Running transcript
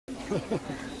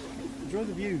Enjoy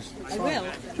the views. I will.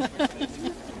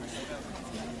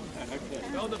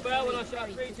 On the bell when I shout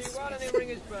 3, 2, 1 and then ring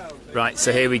his bell. Right,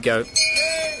 so here we go. 2,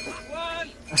 1.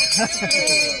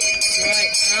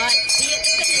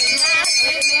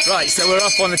 Right, so we're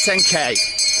off on the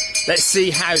 10k. Let's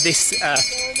see how this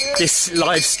this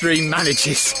live stream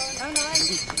manages.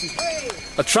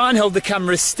 I'll try and hold the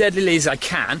camera as steadily as I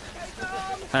can,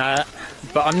 but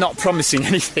I'm not promising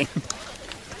anything.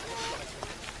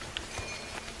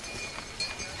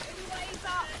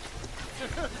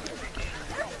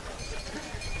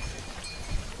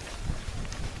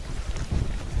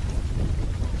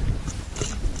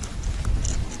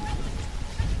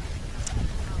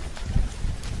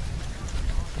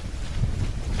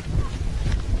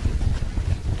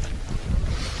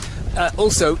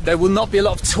 Also, there will not be a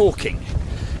lot of talking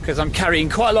because I'm carrying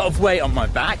quite a lot of weight on my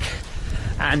back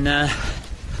and I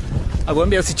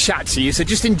won't be able to chat to you, so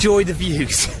just enjoy the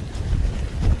views.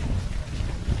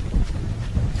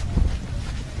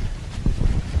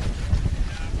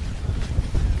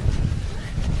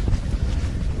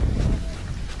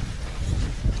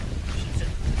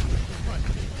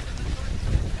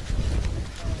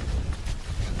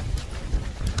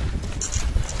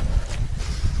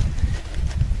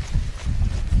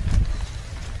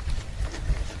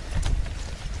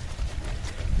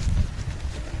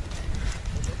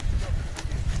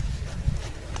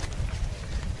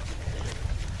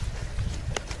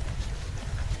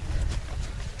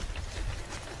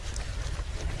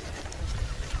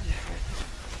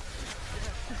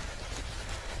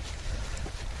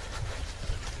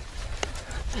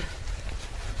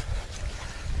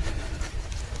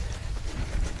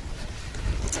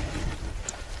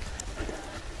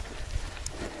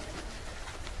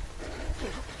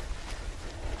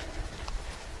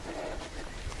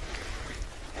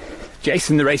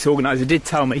 Jason, the race organiser, did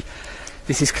tell me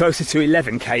this is closer to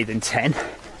 11k than 10,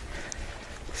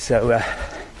 so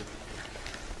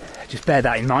just bear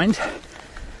that in mind.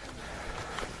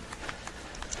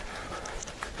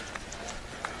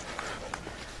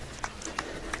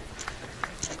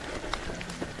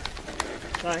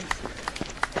 Thanks.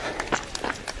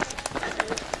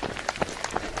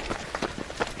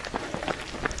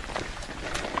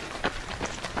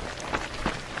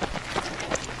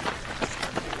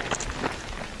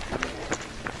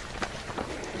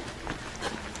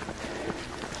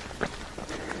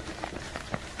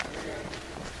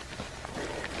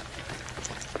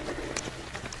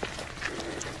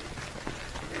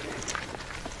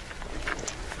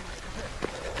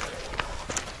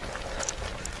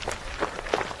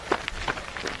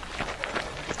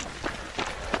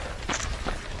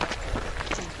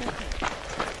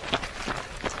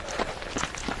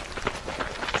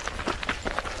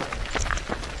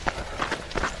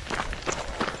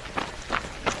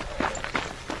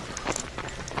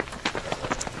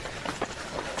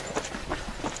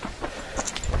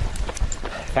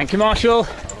 Thank you, Marshall.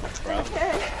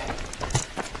 Okay.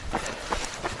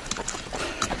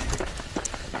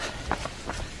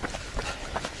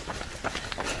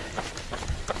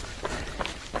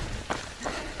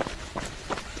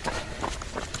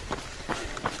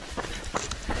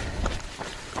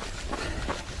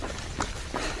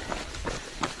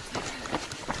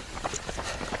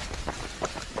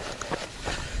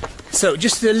 So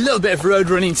just a little bit of road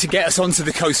running to get us onto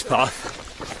the coast path.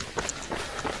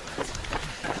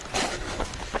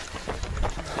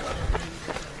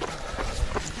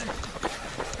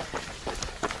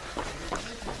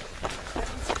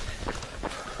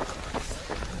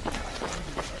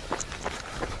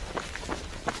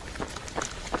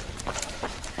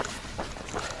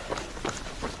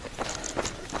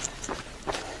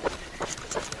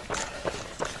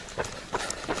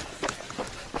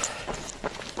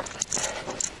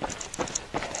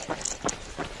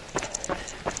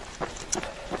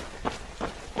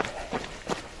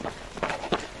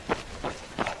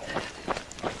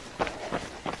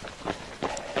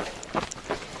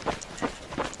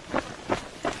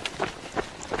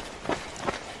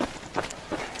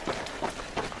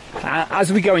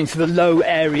 As we go into the low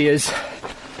areas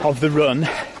of the run,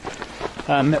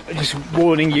 just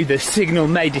warning you, the signal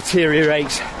may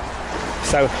deteriorate,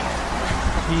 so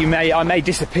I may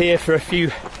disappear for a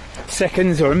few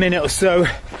seconds or a minute or so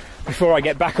before I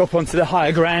get back up onto the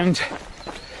higher ground,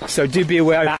 so do be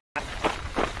aware of that.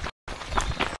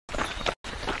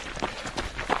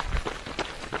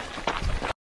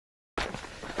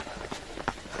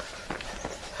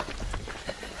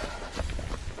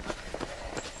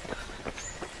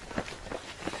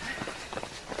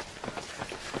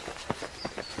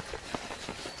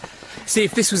 See,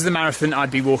 if this was the marathon,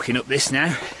 I'd be walking up this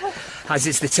now. as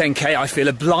it's the 10k, I feel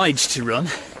obliged to run.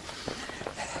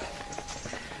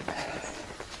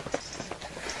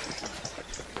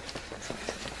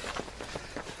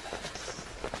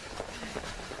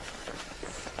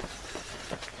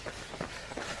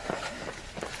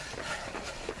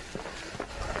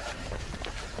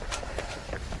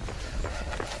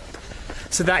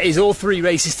 So that is all 3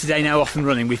 races today now off and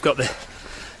running. We've got the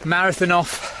marathon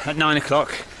off at 9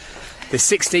 o'clock, the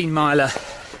 16 miler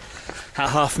at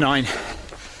 9:30,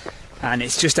 and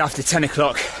it's just after 10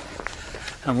 o'clock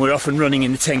and we're off and running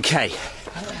in the 10k.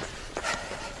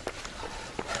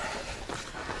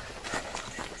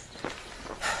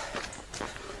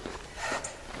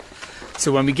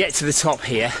 So when we get to the top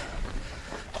here,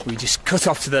 we just cut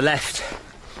off to the left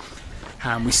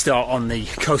and we start on the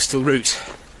coastal route.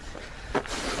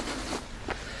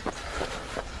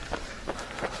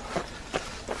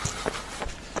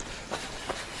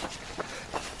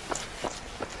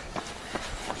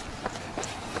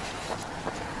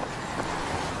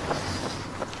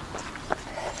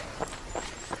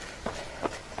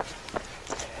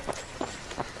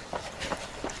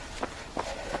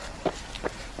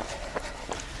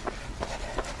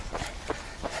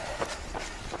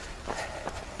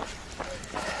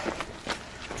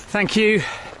 Thank you.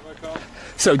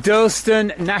 So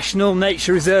Durlston National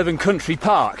Nature Reserve and Country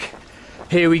Park.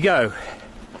 Here we go.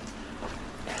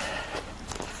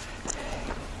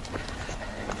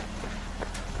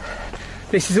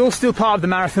 This is all still part of the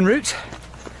marathon route.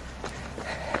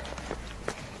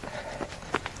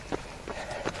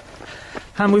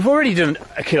 And we've already done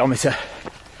a kilometre.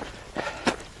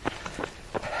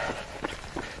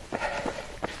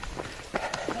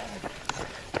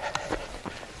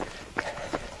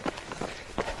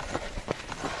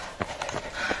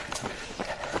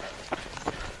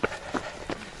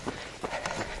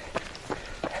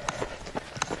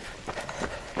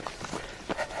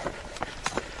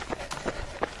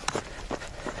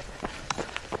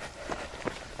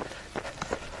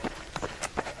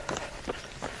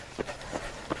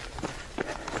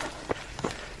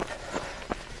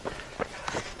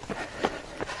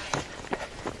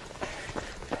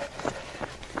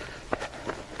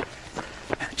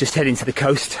 Just heading to the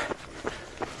coast.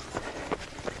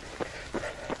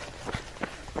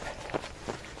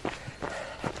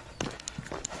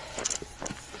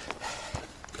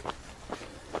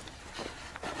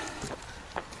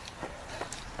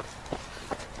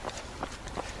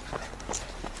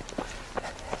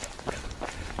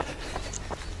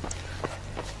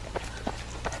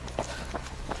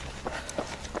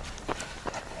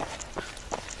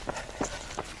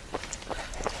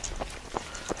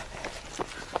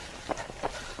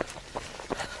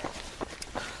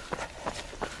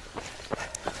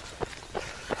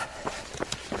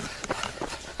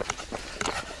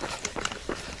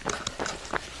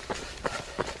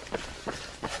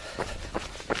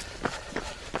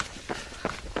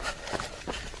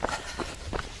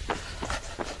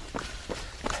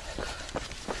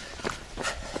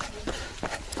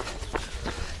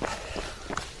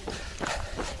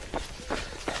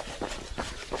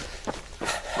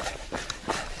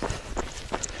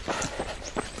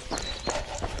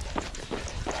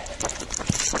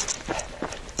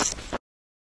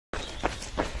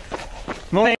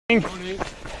 Morning. Morning.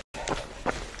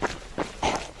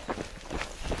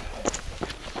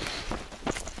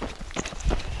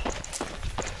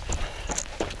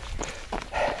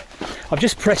 I've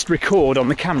just pressed record on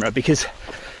the camera because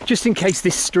just in case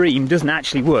this stream doesn't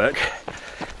actually work,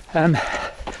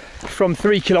 from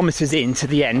 3 kilometres in to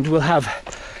the end we'll have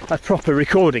a proper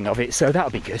recording of it, so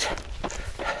that'll be good.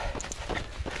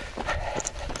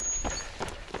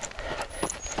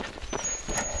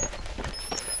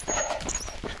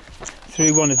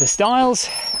 Through one of the stiles.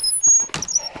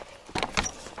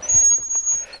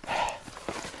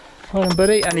 Well done,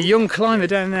 buddy. And a young climber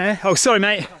down there. Oh, sorry,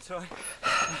 mate. That's all right.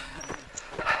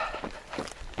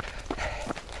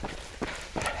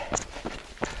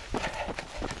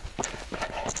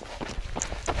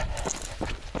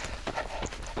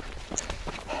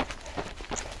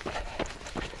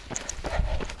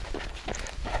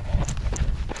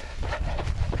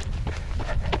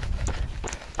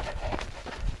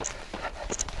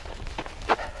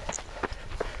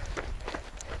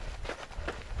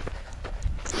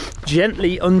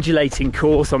 Gently undulating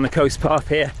course on the coast path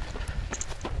here.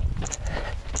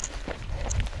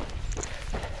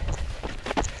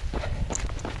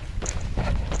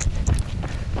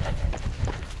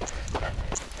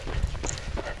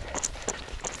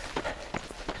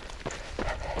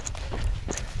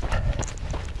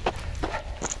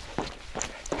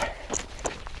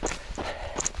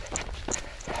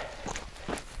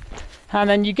 And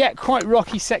then you get quite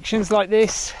rocky sections like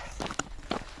this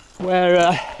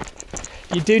where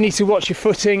you do need to watch your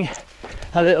footing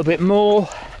a little bit more.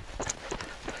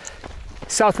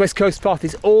 Southwest Coast Path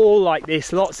is all like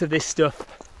this, lots of this stuff.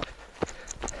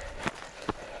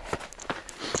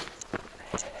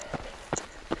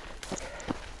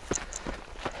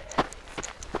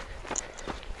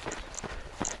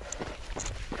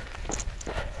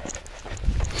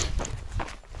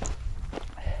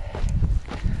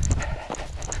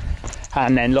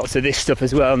 And then lots of this stuff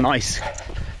as well, nice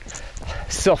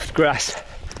soft grass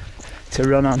to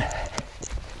run on.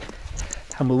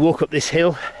 And we'll walk up this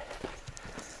hill,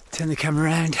 turn the camera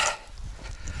around,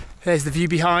 there's the view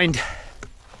behind.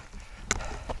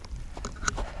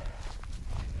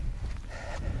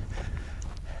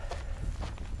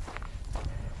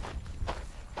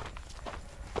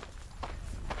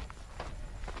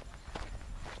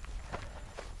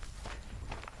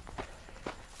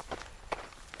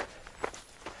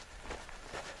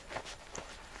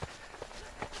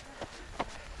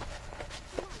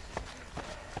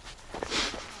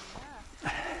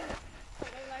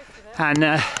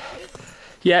 And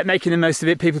yeah, making the most of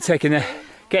it, people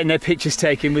getting their pictures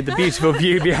taken with the beautiful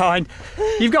view behind.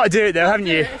 You've got to do it though, haven't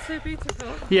you? It's so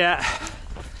beautiful. Yeah.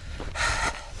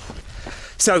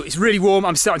 So it's really warm,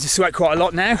 I'm starting to sweat quite a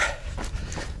lot now.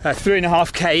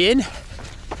 3.5k in.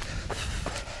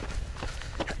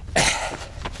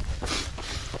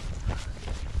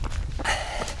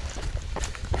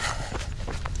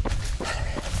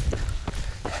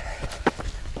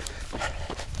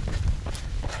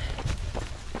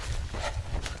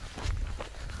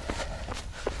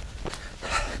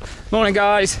 Morning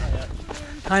guys.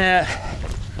 Hiya.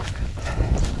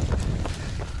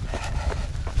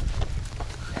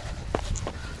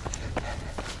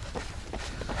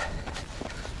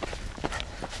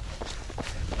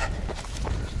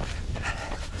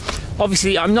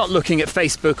 Obviously I'm not looking at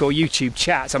Facebook or YouTube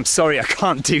chats, I'm sorry I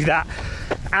can't do that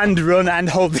and run and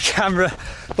hold the camera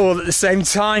all at the same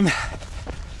time.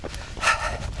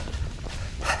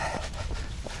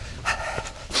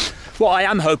 What I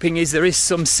am hoping is there is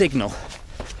some signal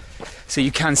so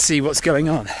you can see what's going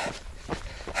on.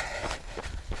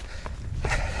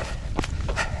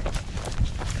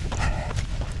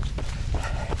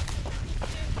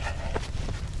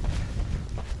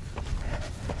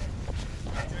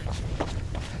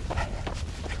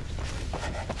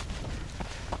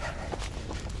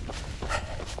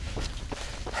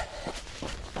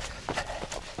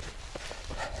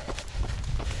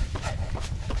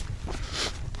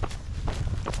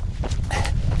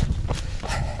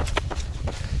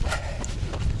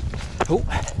 Oh.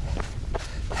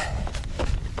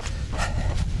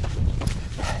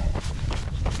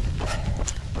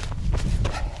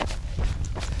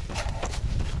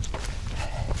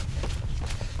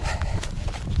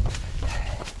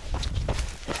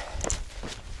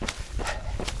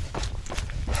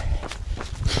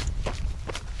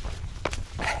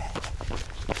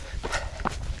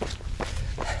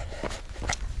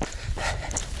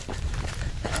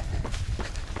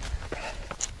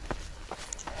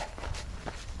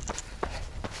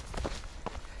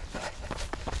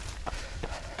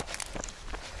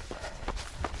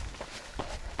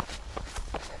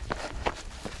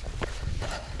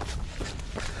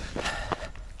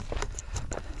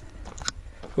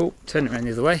 Oh, turn it around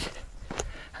the other way.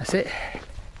 That's it.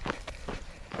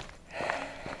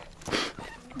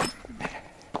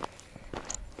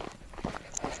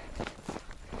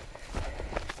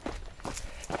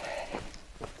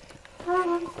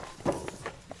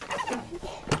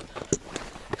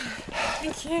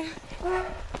 Thank you.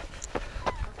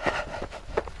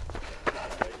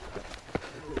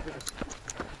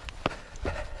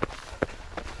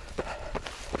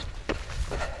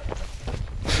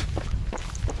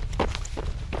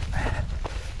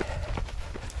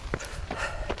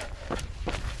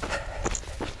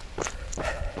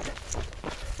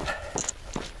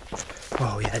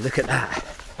 Oh yeah, look at that.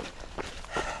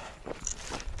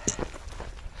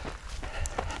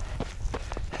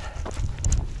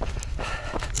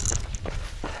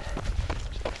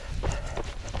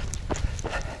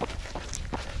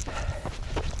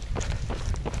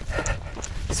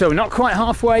 So we're not quite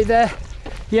halfway there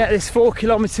yet, there's 4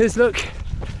 kilometres, look.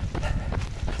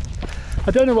 I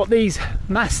don't know what these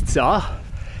masts are,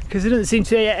 because there doesn't seem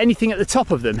to be anything at the top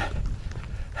of them.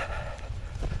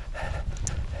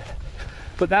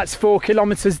 But that's 4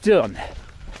 kilometres done.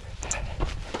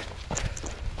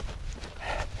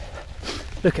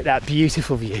 Look at that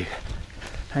beautiful view.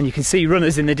 And you can see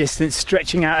runners in the distance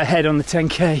stretching out ahead on the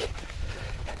 10k.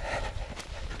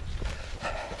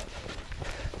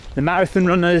 The marathon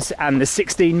runners and the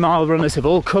 16-mile runners have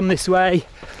all come this way.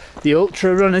 The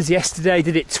ultra runners yesterday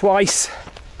did it twice.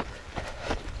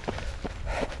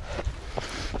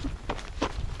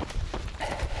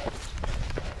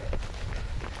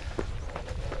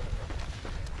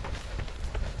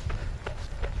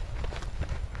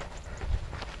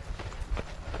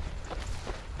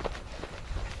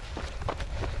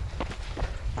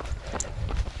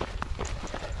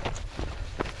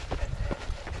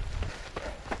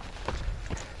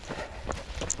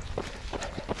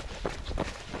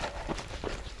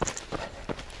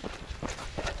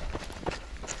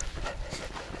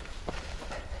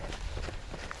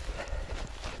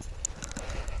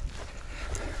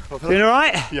 Doing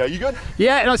alright? Yeah, you good?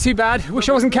 Yeah, not too bad. Wish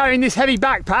I wasn't carrying this heavy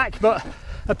backpack, but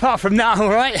apart from that,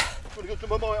 alright. Want to go to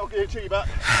my mate, I'll get it to you back.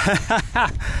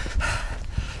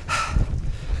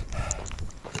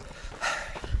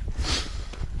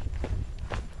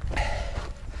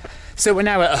 So we're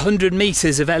now at 100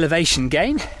 metres of elevation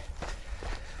gain.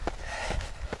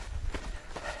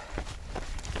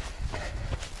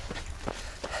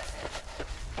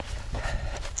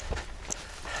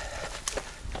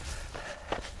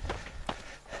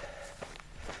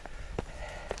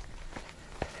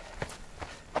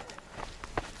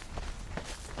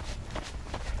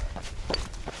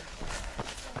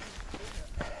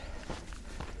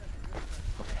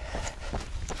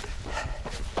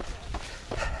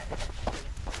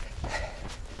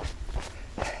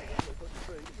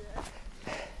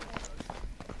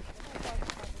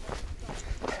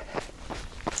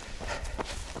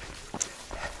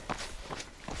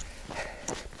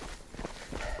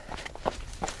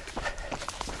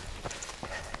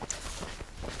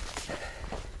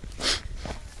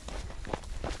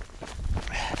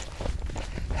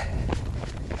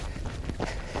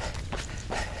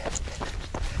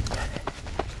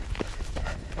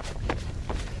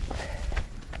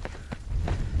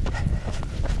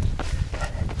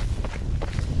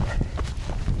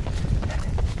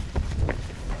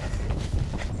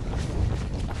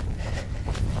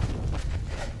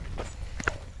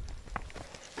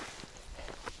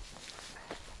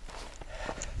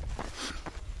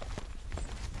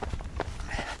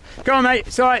 Go on, mate.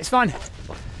 It's alright, it's fine.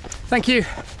 Thank you.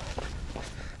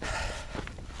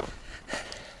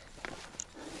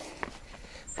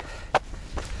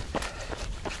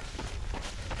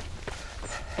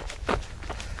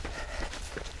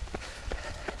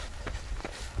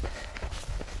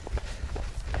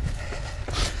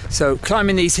 So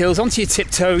climbing these hills onto your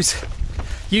tiptoes,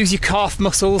 use your calf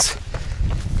muscles.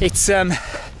 It's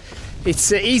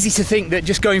easy to think that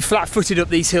just going flat-footed up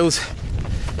these hills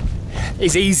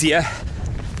is easier,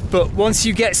 but once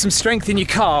you get some strength in your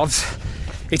calves,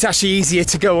 it's actually easier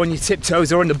to go on your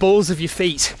tiptoes or on the balls of your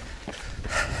feet.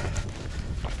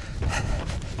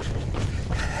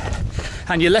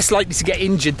 And you're less likely to get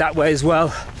injured that way as well.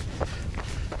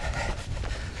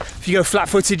 If you go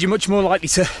flat-footed, you're much more likely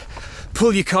to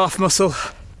pull your calf muscle,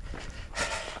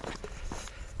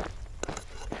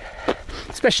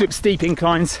 especially up steep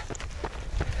inclines.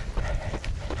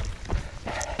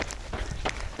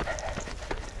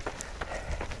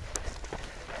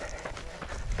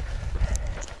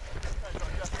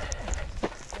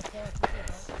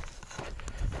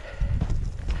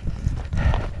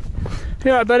 You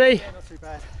alright, buddy? Yeah, not too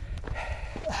bad.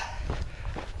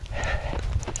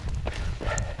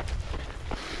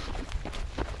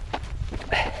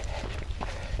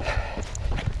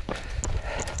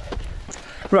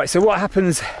 Right, so what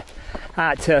happens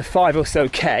at 5 or so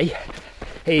K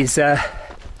is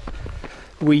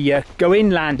we go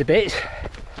inland a bit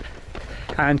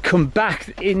and come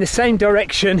back in the same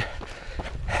direction.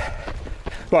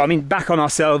 Well, I mean back on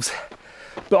ourselves,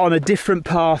 but on a different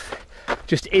path,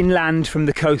 just inland from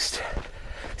the coast.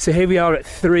 So here we are at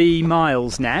 3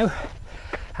 miles now,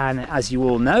 and as you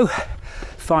all know,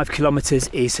 5 kilometres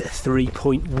is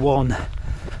 3.1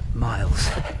 miles.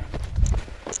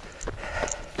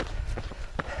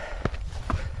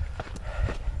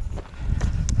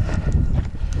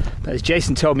 But as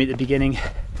Jason told me at the beginning,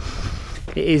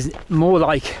 it is more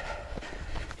like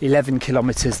 11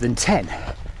 kilometres than 10.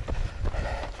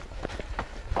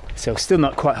 So still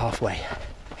not quite halfway.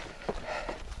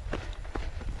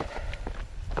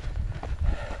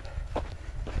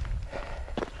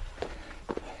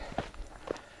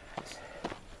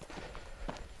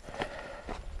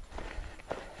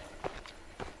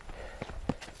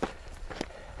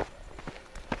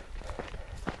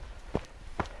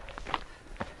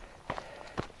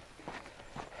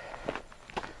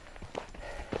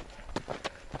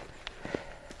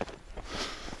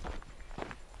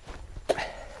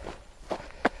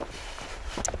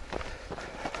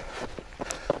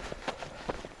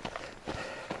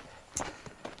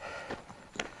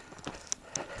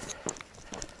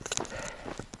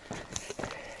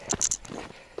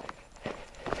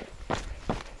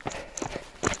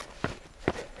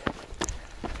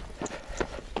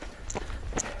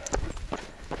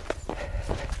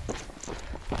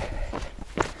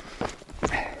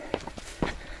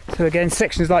 So again,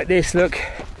 sections like this, look,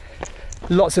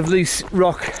 lots of loose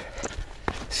rock,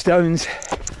 stones,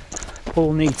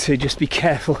 all need to just be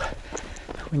careful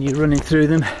when you're running through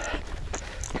them.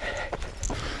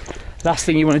 Last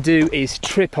thing you want to do is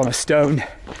trip on a stone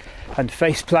and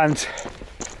face plant.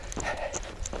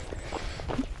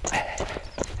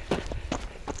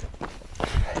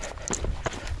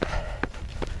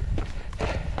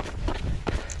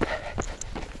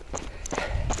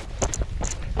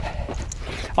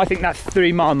 I think that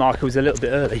 3 mile marker was a little bit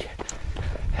early.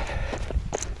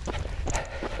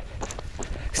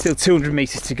 Still 200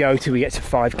 metres to go till we get to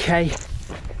 5k.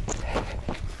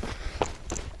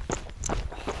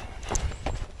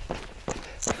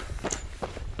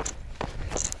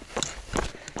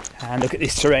 And look at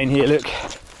this terrain here, look.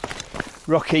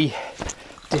 Rocky,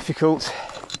 difficult.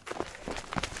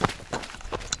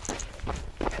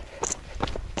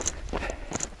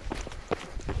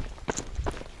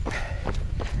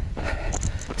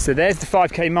 So there's the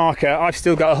 5k marker. I've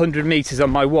still got 100 metres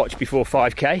on my watch before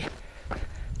 5k.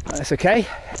 That's okay.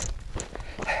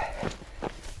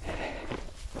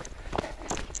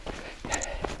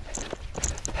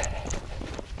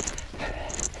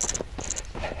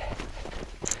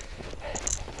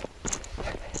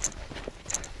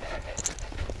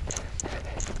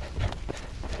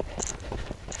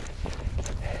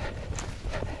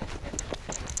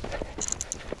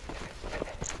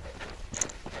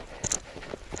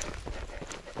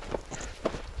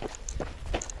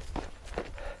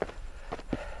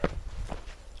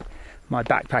 My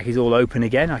backpack is all open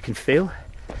again, I can feel.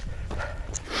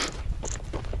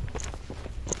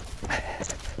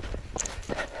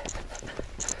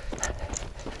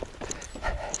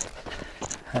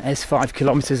 There's 5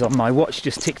 kilometres on my watch,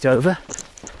 just ticked over.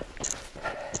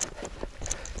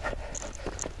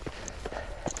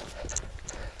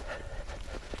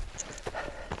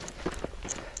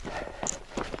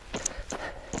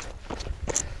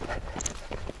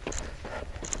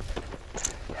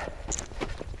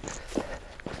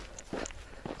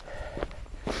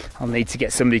 I'll need to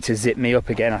get somebody to zip me up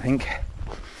again, I think.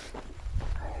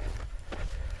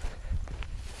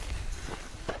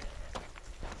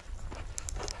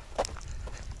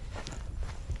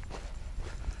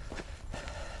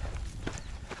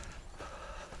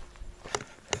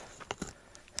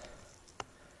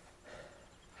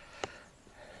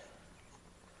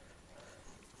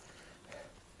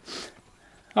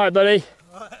 All right, buddy.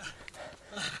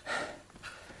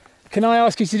 Can I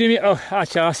ask you to do me? Oh,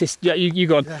 actually, I'll ask this. Yeah, you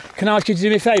go on. Yeah. Can I ask you to do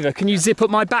me a favour? Can you zip up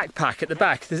my backpack at the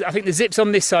back? I think the zip's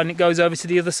on this side and it goes over to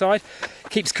the other side. It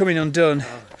keeps coming undone.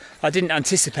 Oh. I didn't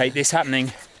anticipate this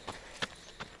happening.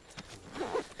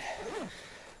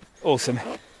 Awesome.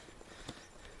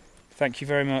 Thank you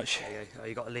very much. Oh,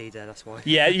 you got a lead there, that's why.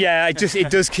 Yeah. It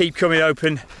does keep coming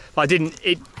open.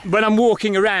 When I'm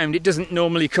walking around, it doesn't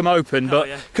normally come open, but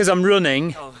because I'm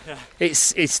running,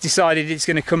 it's decided it's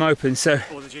going to come open. So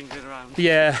all the jingling around.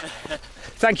 Yeah.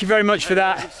 Thank you very much for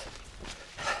that.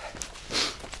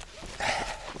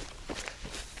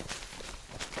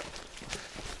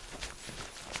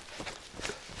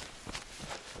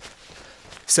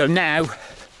 So now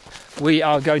we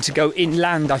are going to go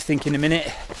inland, I think, in a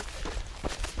minute,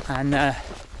 and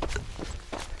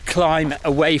climb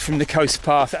away from the coast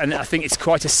path, and I think it's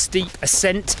quite a steep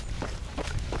ascent.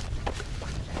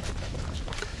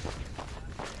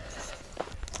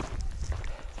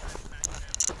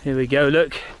 Here we go,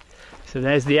 look. So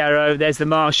there's the arrow, there's the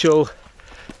marshal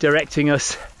directing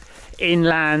us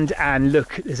inland, and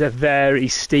look, there's a very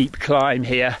steep climb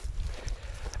here.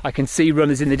 I can see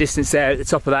runners in the distance there at the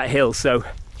top of that hill, so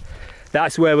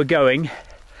that's where we're going.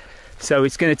 So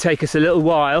it's going to take us a little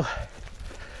while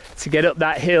to get up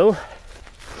that hill.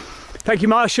 Thank you,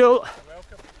 Marshall. You're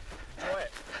welcome. Enjoy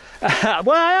it.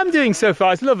 Well, I am doing so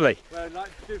far, it's lovely. Well,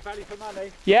 like to do value for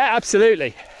money. Yeah,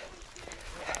 absolutely.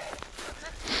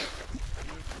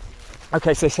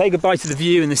 Okay, so say goodbye to the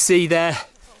view and the sea there.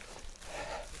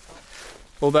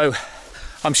 Although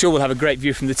I'm sure we'll have a great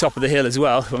view from the top of the hill as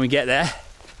well when we get there.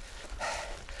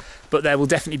 But there will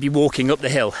definitely be walking up the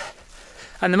hill.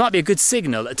 And there might be a good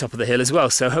signal at the top of the hill as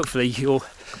well, so hopefully your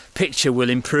picture will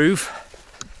improve.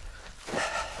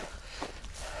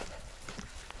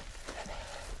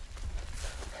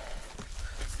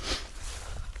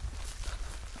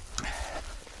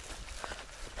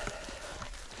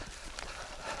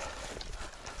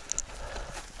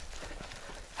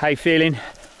 How you feeling?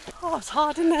 Oh, it's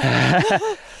hard, isn't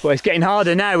it? Well, it's getting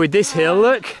harder now with this hill,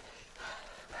 look.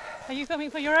 Are you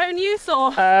coming for your own use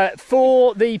or?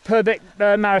 For the Purbeck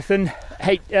Marathon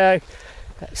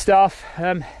staff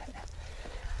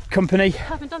company. I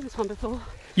haven't done this one before.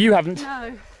 You haven't?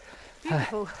 No.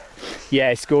 Beautiful. Yeah,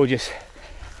 it's gorgeous.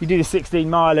 You do the 16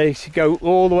 miles, you go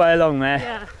all the way along there.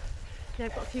 Yeah. Yeah,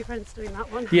 I've got a few friends doing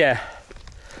that one. Yeah.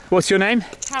 What's your name?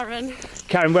 Karen.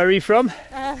 Karen, where are you from?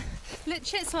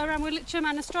 Litchett, so I ran with Litcham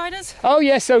and Striders. Oh,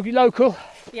 yes, so local.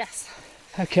 Yes.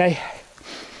 Okay.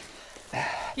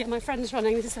 Yeah, my friend's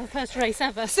running. This is her first race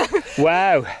ever. So.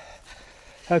 Wow.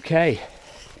 Okay.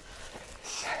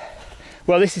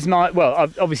 Well, this is my, well,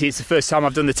 obviously it's the first time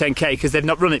I've done the 10k because they've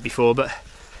not run it before, but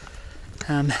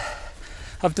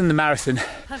I've done the marathon.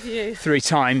 Have you? 3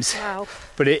 times. Wow.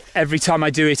 But every time I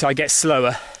do it, I get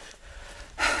slower.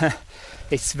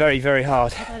 It's very, very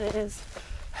hard. I bet it is.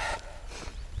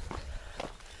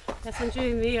 Yes, I'm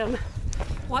doing the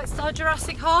White Star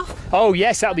Jurassic half. Oh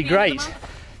yes, that'll be great.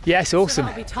 Yes, awesome. So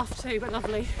that'll be tough too, but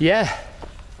lovely. Yeah.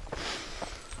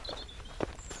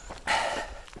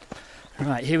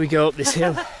 Right, here we go up this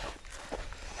hill.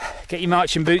 Get your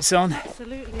marching boots on.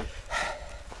 Absolutely.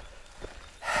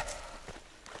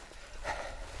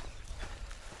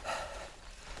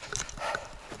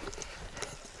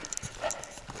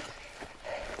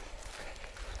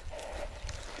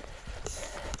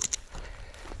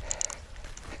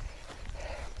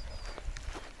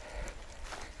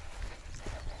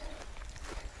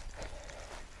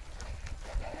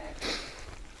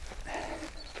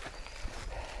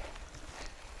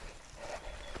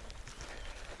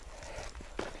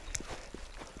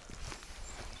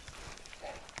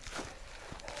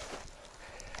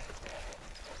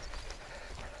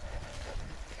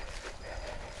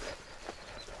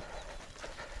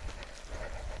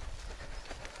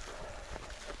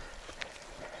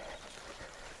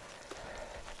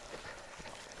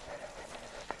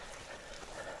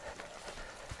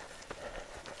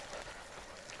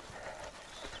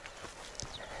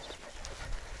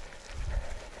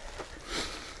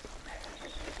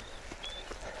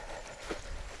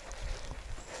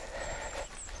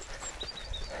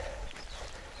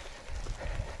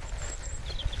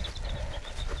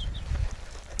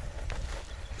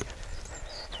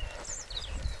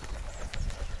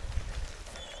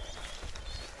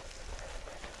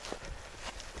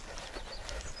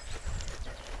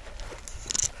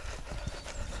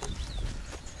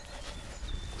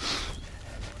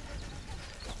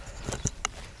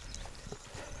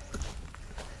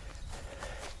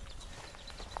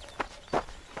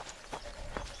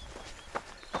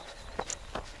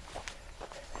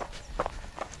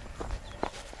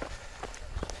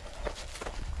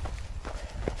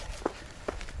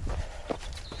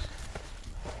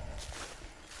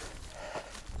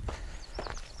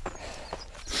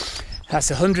 That's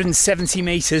 170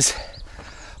 metres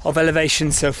of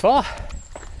elevation so far.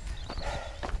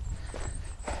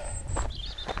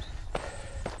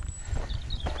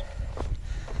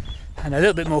 And a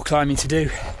little bit more climbing to do.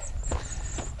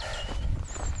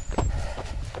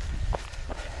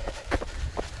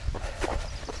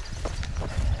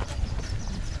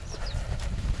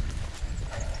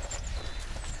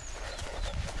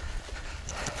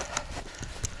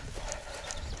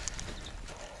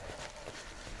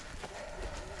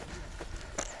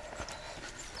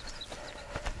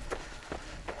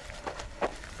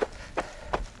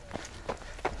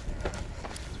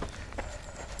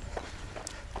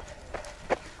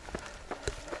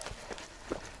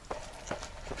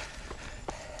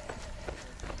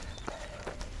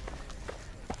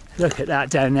 Look at that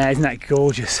down there, isn't that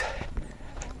gorgeous?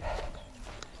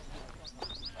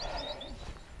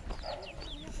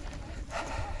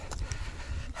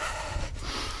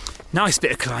 Nice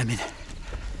bit of climbing.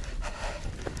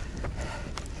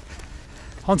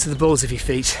 Onto the balls of your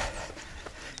feet.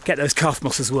 Get those calf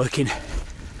muscles working.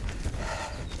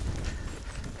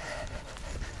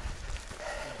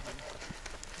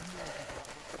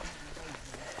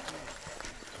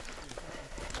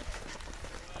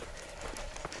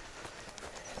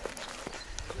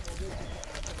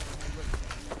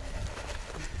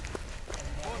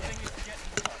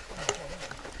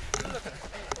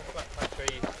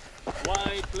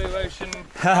 Wide blue ocean.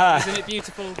 Haha. Isn't it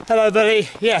beautiful? Hello, buddy.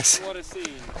 Yes. What a scene.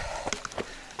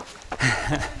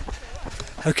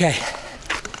 Okay.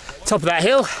 Top of that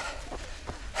hill.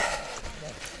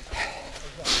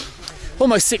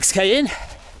 Almost 6k in.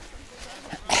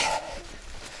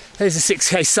 There's a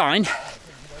 6k sign.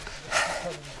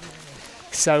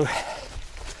 So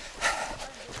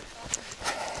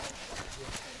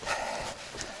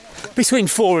between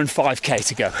 4 and 5k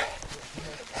to go.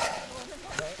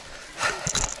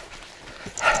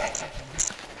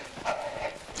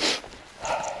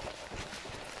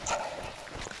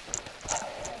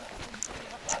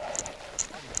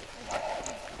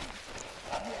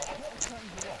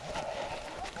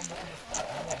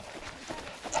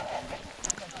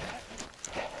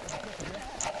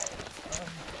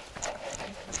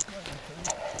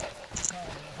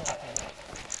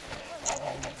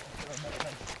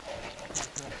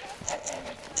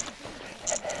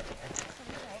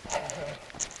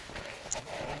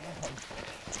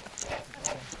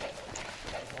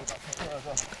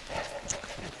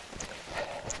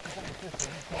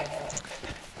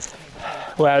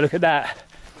 Wow, look at that.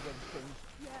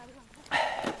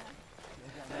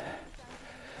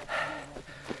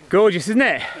 Gorgeous, isn't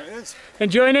it? It is.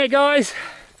 Enjoying it, guys?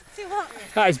 Too hot.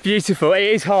 That is beautiful. It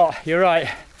is hot, you're right.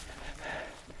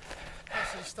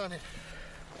 Absolutely stunning.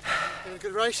 Been a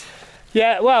good race.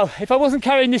 Yeah, well, if I wasn't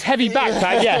carrying this heavy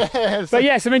backpack, yeah. But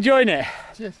yes, I'm enjoying it.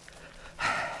 Cheers.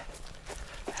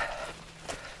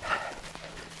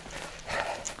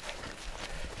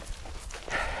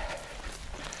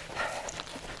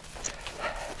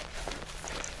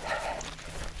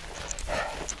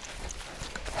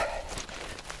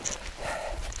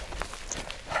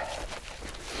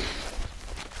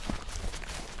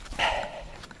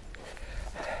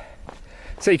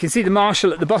 So you can see the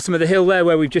marshal at the bottom of the hill there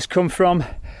where we've just come from.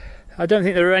 I don't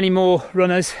think there are any more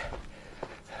runners.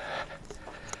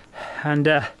 And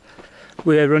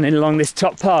we're running along this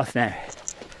top path now.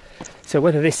 So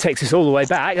whether this takes us all the way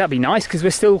back, that'd be nice because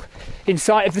we're still in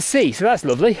sight of the sea, so that's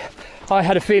lovely. I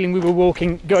had a feeling we were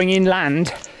going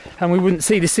inland and we wouldn't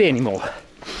see the sea anymore.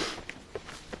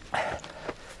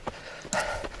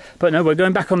 But no, we're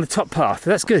going back on the top path,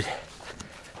 that's good.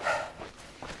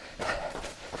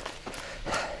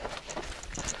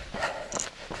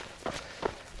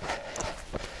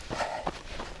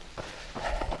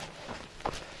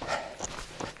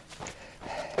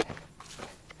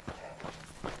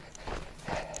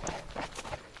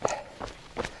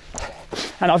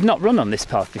 And I've not run on this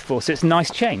path before, so it's a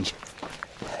nice change.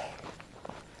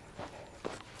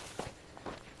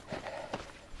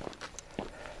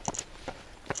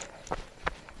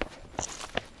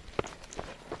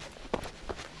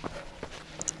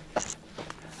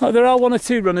 Oh, there are one or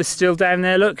two runners still down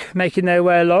there, look, making their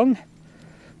way along.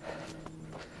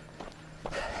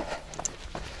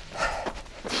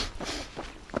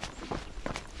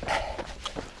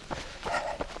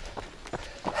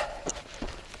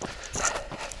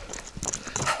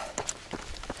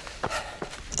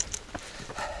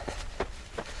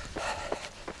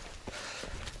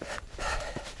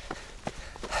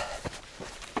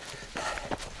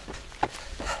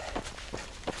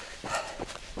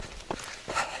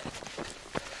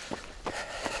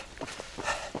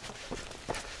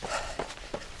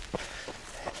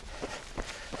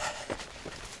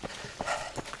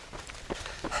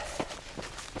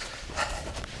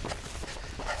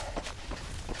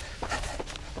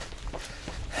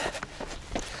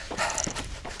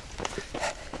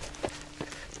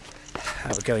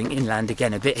 We're going inland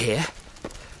again a bit here.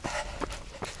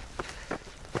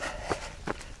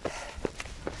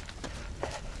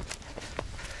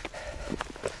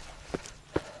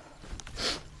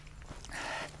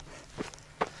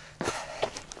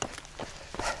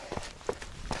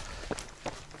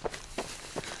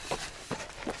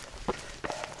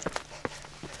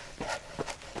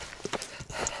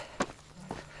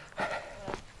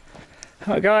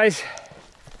 Hi guys.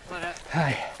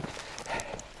 Hi.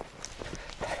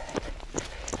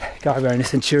 Guy wearing a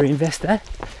Centurion vest there.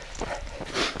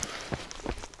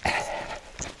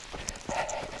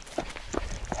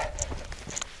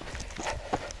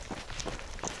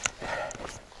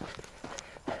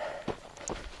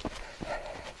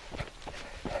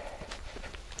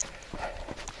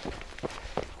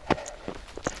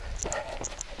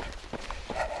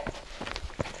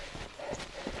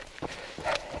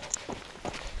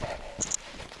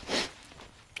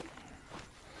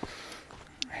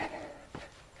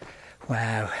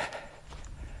 Wow.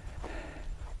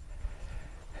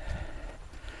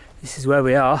 This is where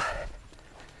we are.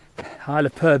 Isle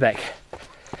of Purbeck.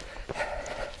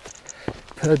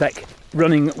 Purbeck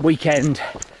running weekend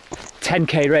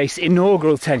 10k race,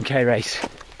 inaugural 10k race.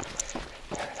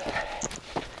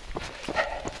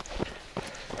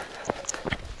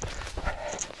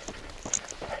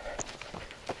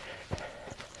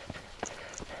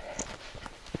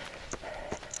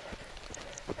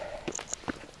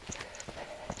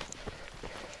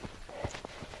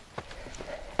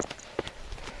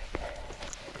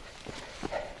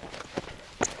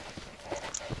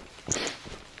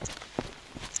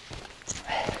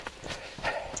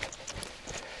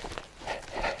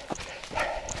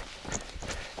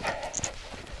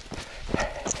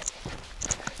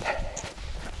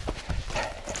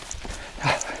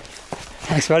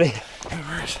 Thanks, buddy.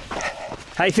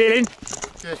 How you feeling?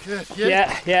 Good, good.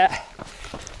 Yeah.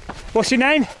 What's your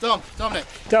name? Dominic.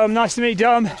 Dom, nice to meet you,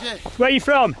 Dom. And you? Where are you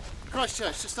from?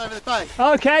 Christchurch, just over the bay.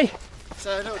 Okay.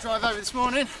 So a little drive over this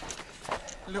morning,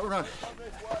 a little run.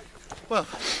 Well,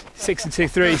 6 and 2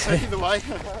 3s. either way.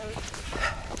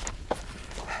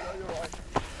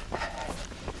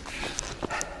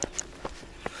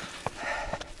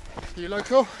 Are you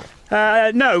local?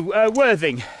 No,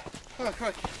 Worthing. Oh,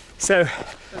 great. So So, Bit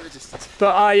of a distance.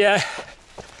 but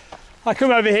I come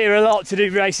over here a lot to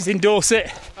do races in Dorset.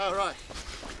 Oh, right.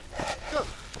 Cool.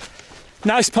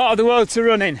 Nice part of the world to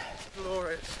run in.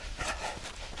 Glorious.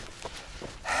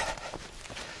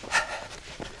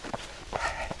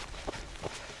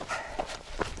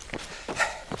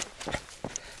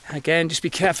 Again, just be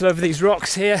careful over these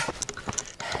rocks here.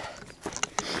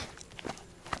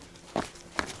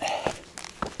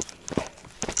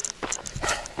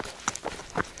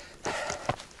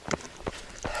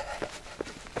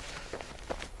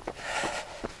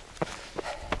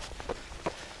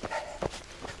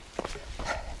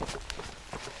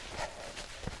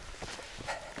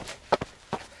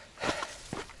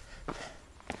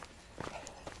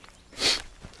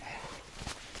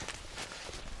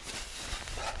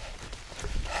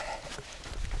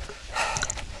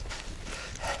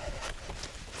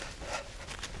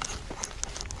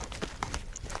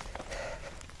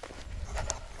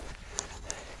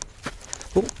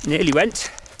 Oh, nearly went.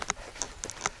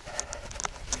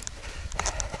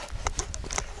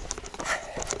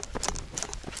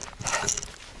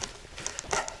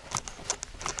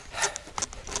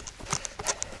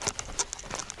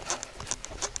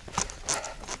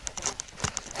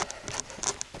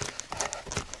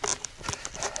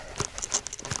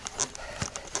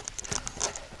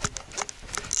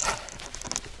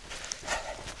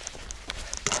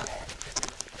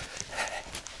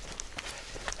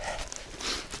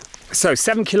 So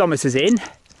 7 kilometres in,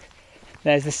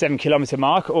 there's the 7 kilometre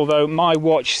mark, although my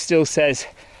watch still says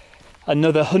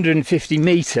another 150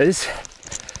 metres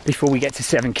before we get to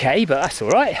 7k, but that's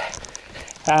all right.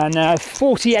 And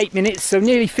 48 minutes, so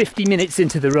nearly 50 minutes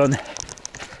into the run.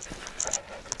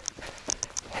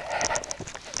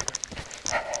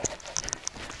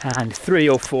 And 3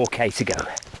 or 4k to go.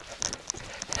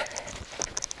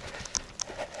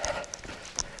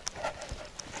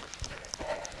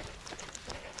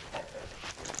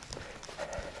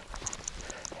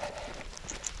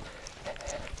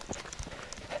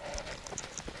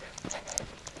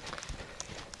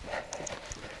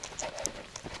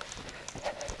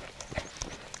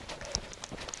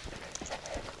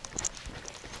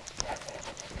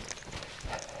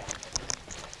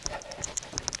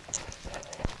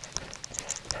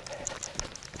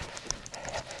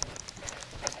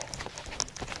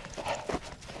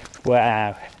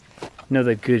 Wow,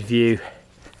 another good view.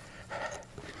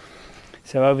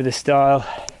 So over the stile.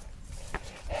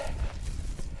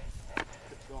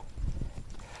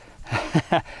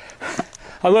 I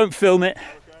won't film it.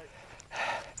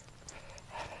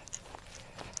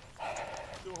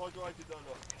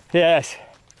 Yes.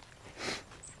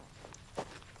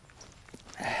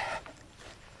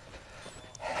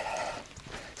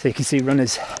 So you can see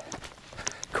runners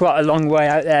quite a long way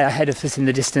out there ahead of us in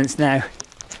the distance now.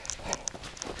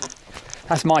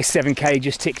 That's my 7k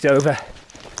just ticked over.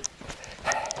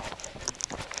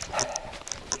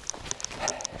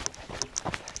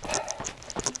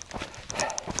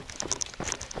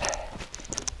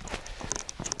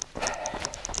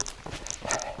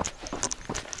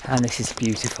 And this is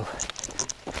beautiful.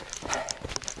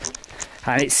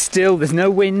 And it's still, there's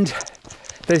no wind.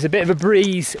 There's a bit of a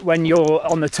breeze when you're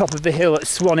on the top of the hill at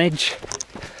Swanage.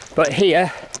 But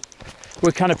here,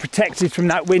 we're kind of protected from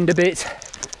that wind a bit.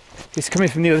 It's coming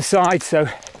from the other side, so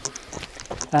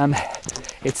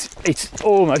it's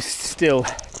almost still.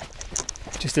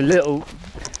 Just a little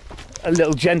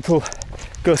gentle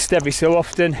gust every so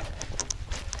often.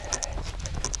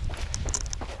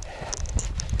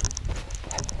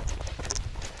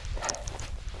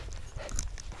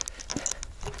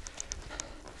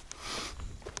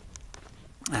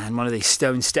 And one of these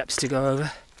stone steps to go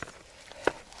over.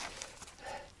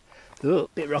 Oh,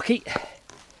 bit rocky.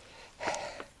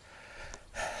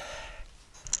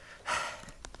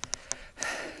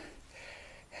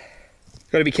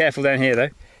 Got to be careful down here though.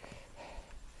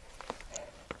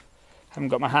 Haven't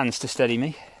got my hands to steady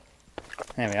me.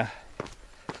 There we are.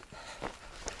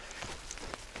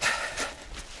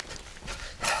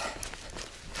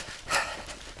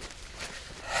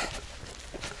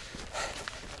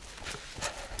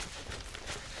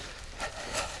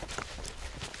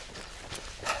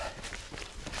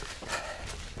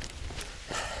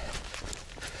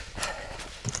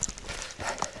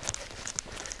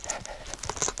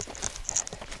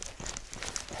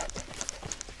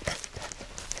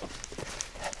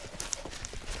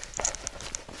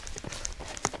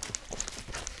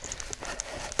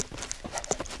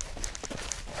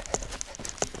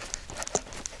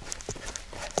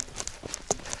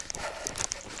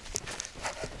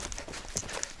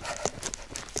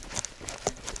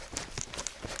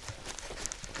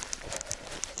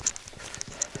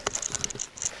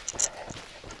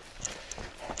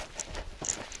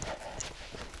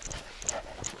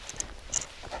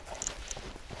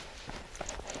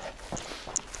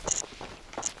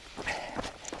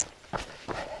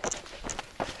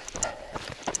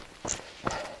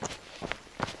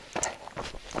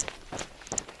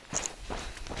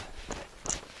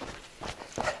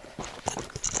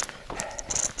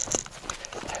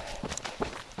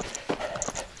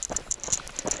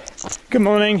 Good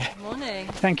morning. Good morning.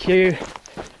 Thank you.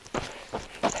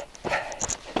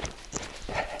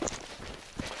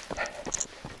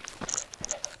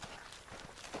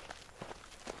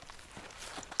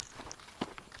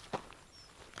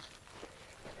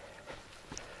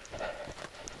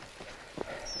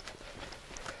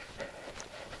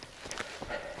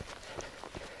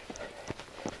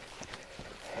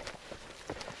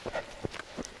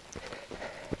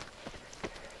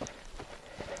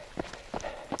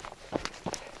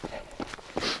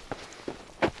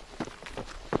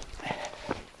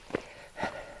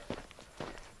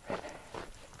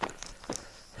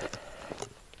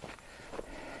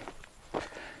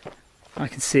 I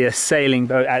can see a sailing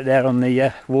boat out there on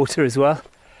the water as well.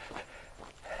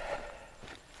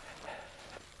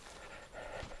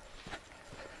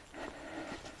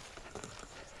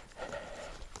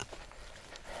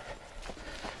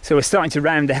 So we're starting to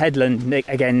round the headland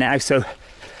again now, so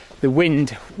the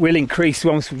wind will increase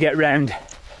once we get round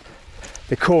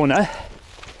the corner.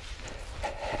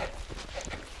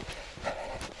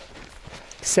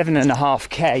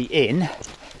 7.5k in.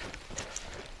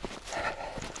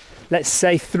 Let's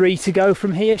say 3 to go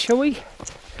from here, shall we?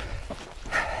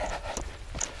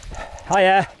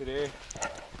 Hiya. Today.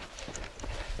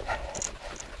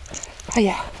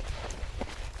 Hiya.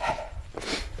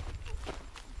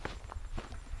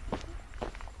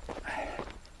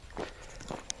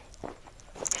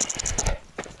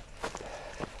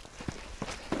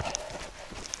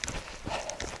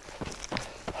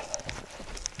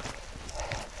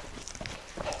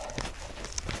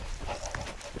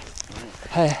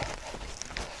 Hiya.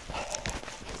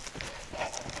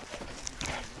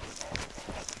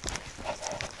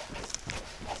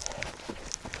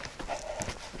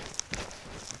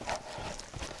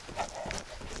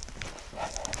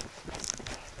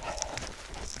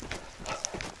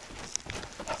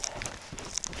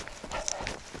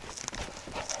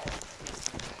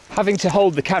 Having to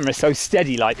hold the camera so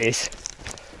steady like this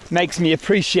makes me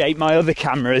appreciate my other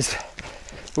cameras,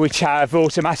 which have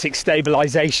automatic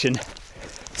stabilisation,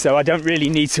 so I don't really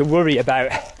need to worry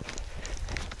about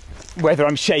whether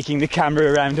I'm shaking the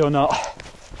camera around or not.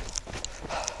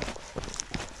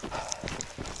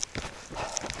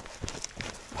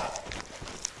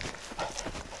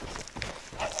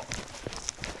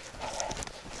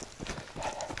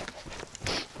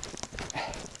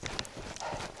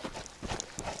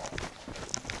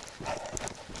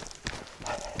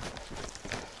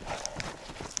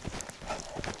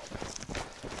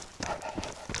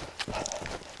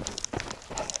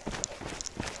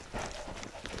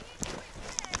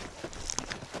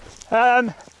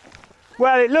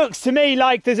 Well, it looks to me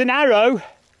like there's an arrow. But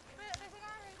there's an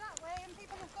arrow that way and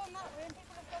people have gone that way and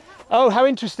people have gone that way. Oh, how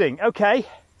interesting. Okay.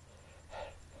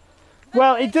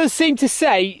 Well, it does seem to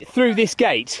say through this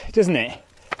gate, doesn't it?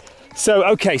 So,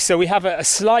 okay, so we have a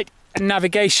slight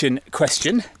navigation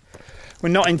question. We're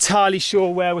not entirely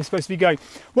sure where we're supposed to be going.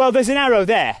 Well, there's an arrow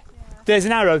there. Yeah. There's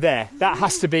an arrow there. That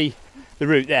has to be the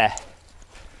route there.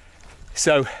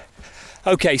 So,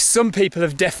 okay, some people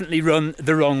have definitely run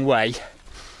the wrong way,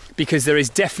 because there is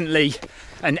definitely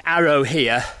an arrow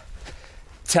here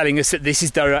telling us that this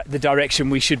is the direction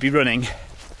we should be running.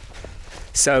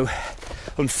 So,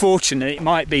 unfortunately, it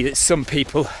might be that some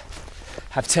people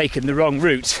have taken the wrong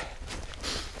route.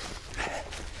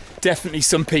 Definitely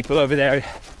some people over there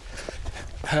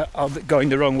are going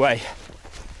the wrong way.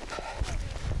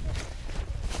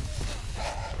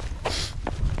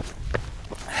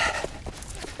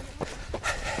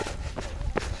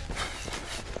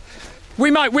 We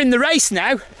might win the race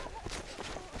now. You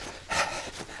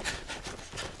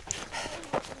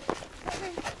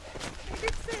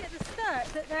did say at the start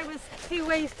that there was 2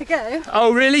 ways to go.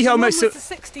 Oh, really? Almost. One was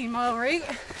the 16-mile route.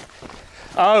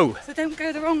 Oh. So don't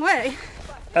go the wrong way.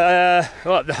 Well,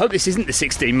 I hope this isn't the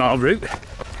 16-mile route,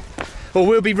 or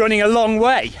we'll be running a long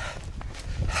way.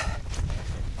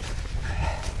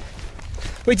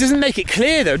 Well, it doesn't make it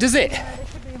clear though, does it? Yeah, there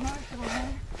should be a marker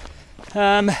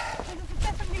on there.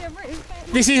 Definitely a route.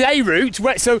 This is a route,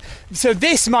 so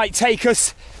this might take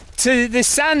us to the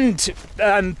sand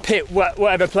pit,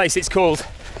 whatever place it's called.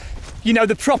 You know,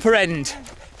 the proper end.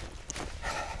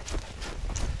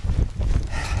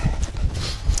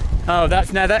 Oh,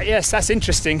 yes, that's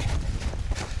interesting.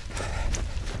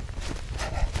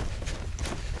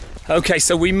 Okay,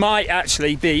 so we might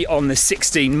actually be on the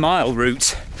 16-mile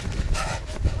route,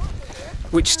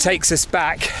 which takes us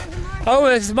back. Oh,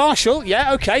 there's the marshal.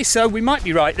 Yeah, okay, so we might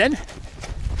be right then.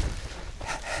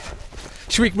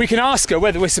 We can ask her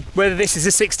whether this is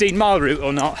a 16-mile route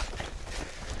or not.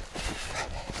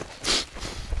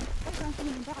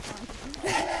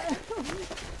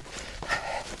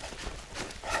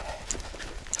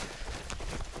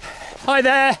 Hi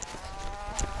there.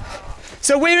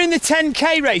 So we're in the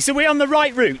 10k race. Are we on the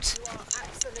right route?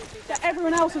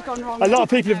 Everyone else has gone wrong. A lot of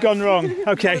people have gone wrong.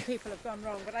 Okay. A lot of people have gone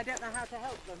wrong, but I don't know how to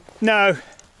help them. No.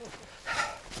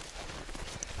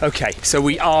 Okay, so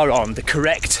we are on the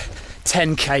correct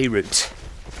 10k route.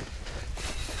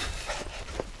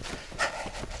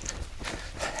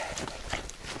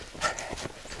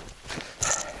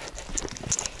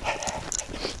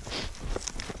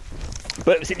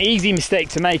 But it was an easy mistake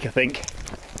to make, I think.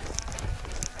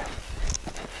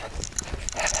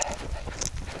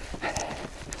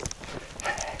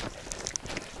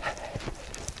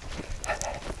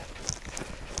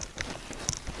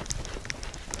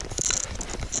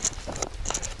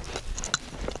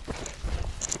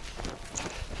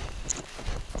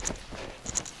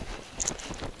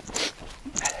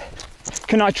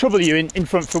 Can I trouble you in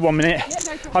front for 1 minute? Yeah,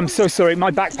 no problem. I'm so sorry,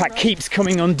 my backpack keeps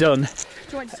coming undone.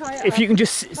 Do you want to tie it If up? you can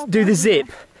just do the zip.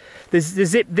 There's the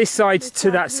zip this side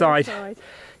to that side.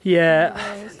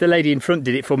 Yeah, the lady in front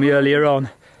did it for me earlier on.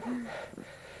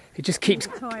 It just keeps...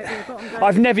 Tie it to the bottom,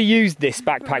 I've never used this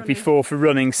backpack before for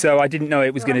running, so I didn't know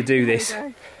it was going to do this.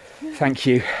 Thank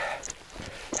you.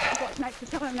 I've got an extra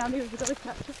time now, we've got to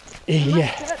catch up.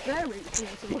 Yeah. Their route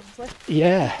towards us,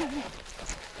 Yeah.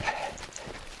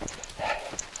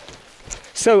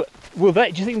 So, will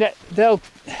they? Do you think that they'll?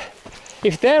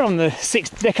 If they're on the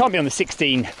they can't be on the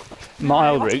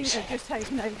 16-mile I think route. they've just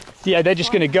taken over. Yeah, they're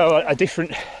just going to go a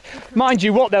different. Mind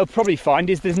you, what they'll probably find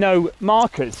is there's no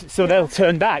markers, so they'll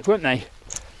turn back, won't they?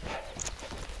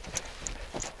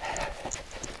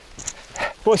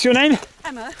 What's your name?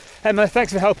 Emma. Emma.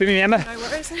 Thanks for helping me, Emma. No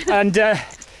worries. And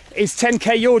is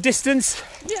 10k your distance?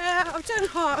 Yeah, I've done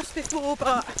halves before,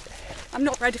 but I'm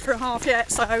not ready for a half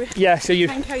yet, so Yeah. So you.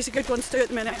 10k is a good one to do at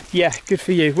the minute. Yeah. Good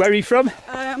for you. Where are you from?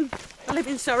 I live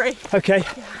in Surrey. Okay.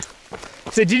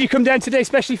 So did you come down today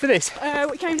especially for this?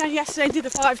 We came down yesterday and did a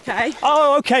 5k.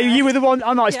 Oh, okay. You were the one.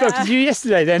 I might have spoken Yeah. to you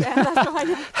yesterday then. Yeah, that's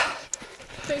right.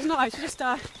 So it was nice, just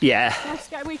Yeah. nice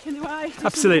to get a weekend away. do some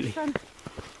Absolutely. fun.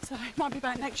 So it might be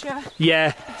back next year,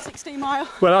 Yeah. 16 mile.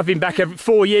 Well, I've been back every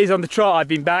 4 years on the trot. I've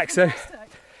been back, so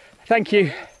thank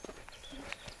you.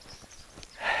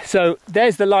 So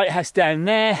there's the lighthouse down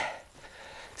there.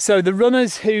 So the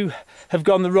runners who have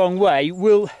gone the wrong way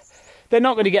they're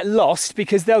not going to get lost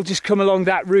because they'll just come along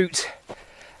that route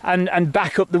and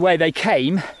back up the way they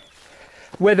came.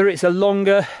 Whether it's a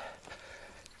longer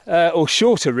or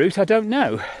shorter route, I don't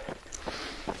know.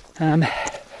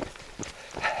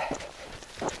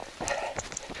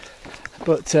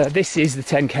 But this is the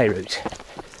 10k route.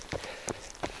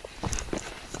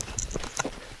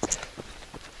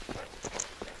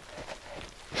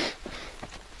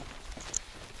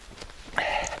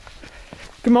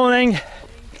 Good morning.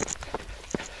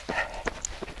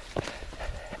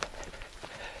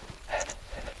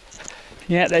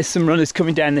 Yeah, there's some runners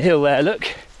coming down the hill there, look.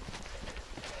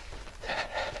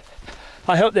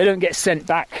 I hope they don't get sent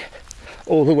back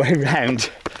all the way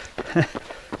round.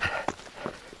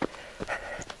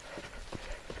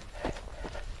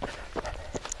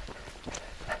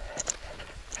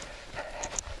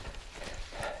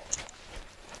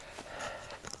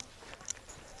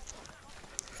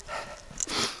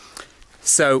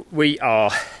 So we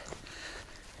are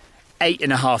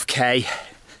 8.5k,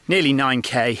 nearly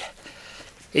 9k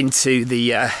into the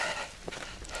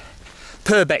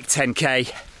Purbeck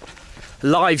 10k,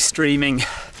 live streaming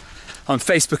on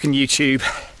Facebook and YouTube.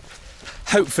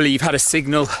 Hopefully you've had a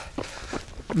signal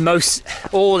most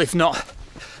if not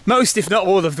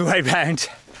all of the way round.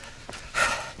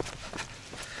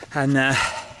 And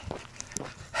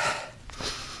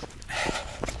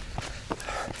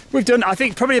we've done, I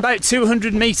think, probably about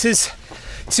 200 metres,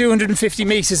 250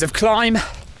 metres of climb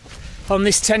on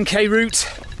this 10k route.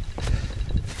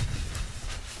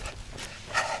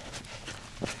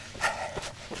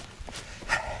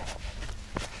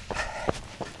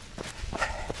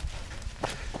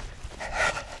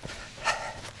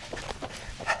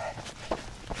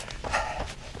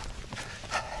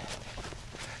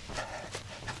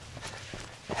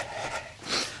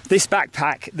 This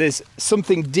backpack, there's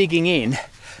something digging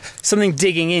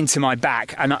into my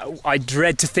back, and I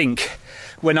dread to think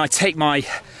when I take my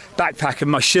backpack and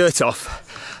my shirt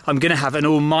off, I'm going to have an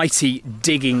almighty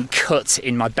digging cut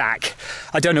in my back.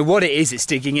 I don't know what it is it's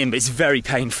digging in, but it's very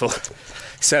painful.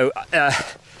 So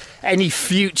any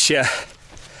future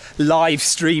live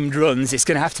streamed runs, it's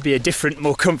going to have to be a different,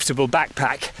 more comfortable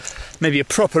backpack, maybe a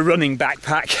proper running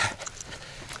backpack,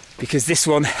 because this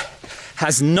one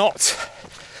has not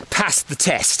passed the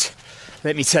test,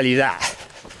 let me tell you that.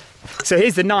 So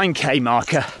here's the 9k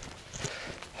marker,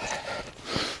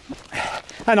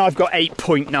 and I've got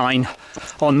 8.9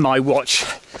 on my watch,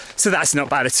 so that's not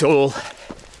bad at all.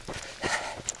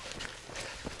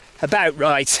 About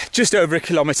right, just over a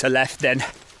kilometre left then.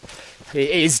 It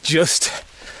is just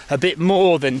a bit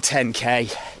more than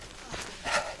 10k.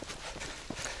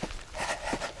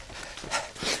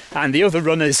 And the other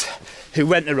runners who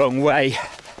went the wrong way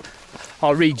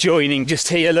are rejoining just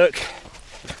here, look.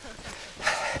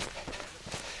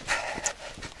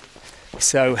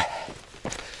 So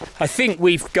I think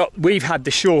we've had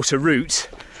the shorter route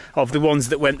of the ones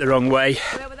that went the wrong way.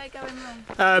 Where were they going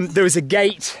wrong? There was a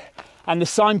gate and the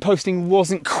signposting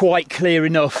wasn't quite clear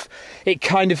enough. It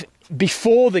kind of,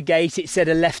 before the gate it said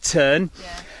a left turn,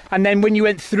 and then when you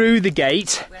went through the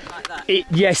gate, Went like that.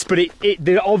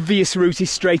 The obvious route is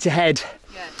straight ahead.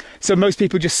 Yeah. So most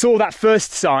people just saw that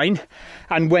first sign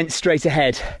and went straight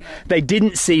ahead. They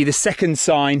didn't see the second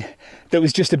sign that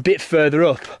was just a bit further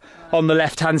up on the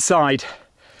left hand side.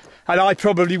 And I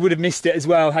probably would have missed it as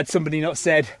well had somebody not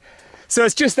said. So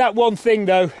it's just that one thing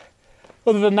though.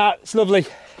 Other than that, it's lovely.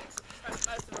 Most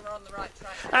of them are on the right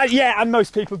track. Yeah, and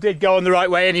most people did go on the right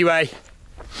way anyway.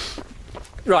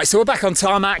 Right, so we're back on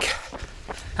tarmac.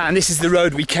 And this is the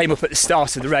road we came up at the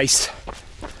start of the race.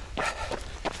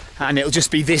 And it'll just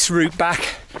be this route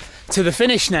back to the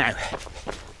finish now.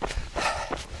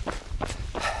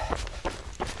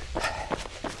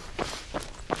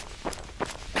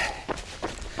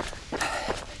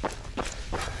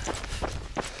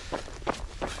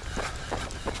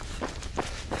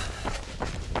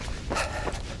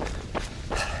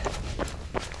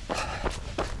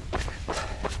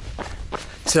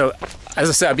 So, as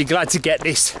I said, I'd be glad to get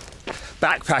this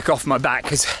backpack off my back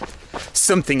because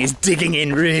something is digging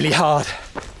in really hard.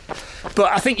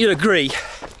 But I think you'll agree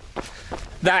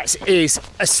that is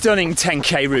a stunning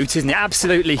 10k route, isn't it?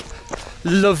 Absolutely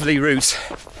lovely route.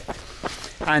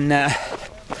 And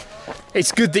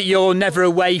it's good that you're never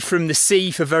away from the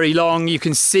sea for very long. You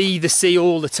can see the sea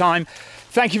all the time.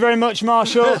 Thank you very much,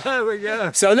 Marshall. There we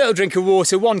go. So a little drink of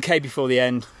water, 1k before the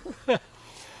end.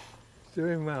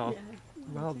 Doing well.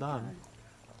 Well done.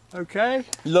 Okay.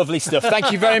 Lovely stuff.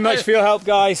 Thank you very much for your help,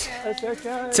 guys. That's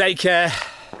okay. Take care.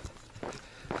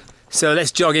 So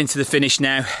let's jog into the finish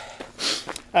now.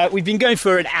 We've been going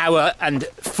for an hour and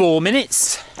 4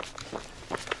 minutes.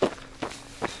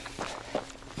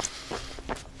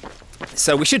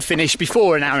 So we should finish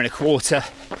before an hour and a quarter.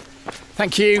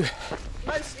 Thank you.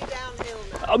 Mostly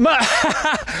downhill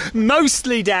now.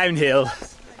 Mostly downhill.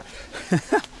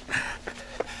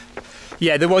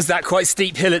 Yeah, there was that quite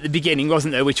steep hill at the beginning,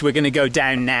 wasn't there, which we're going to go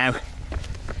down now.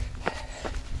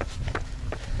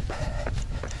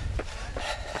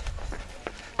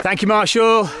 Thank you,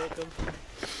 Marshall.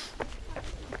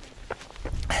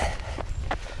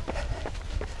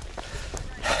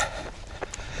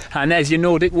 And there's your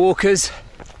Nordic walkers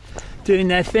doing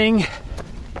their thing.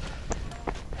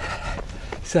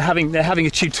 So they're having a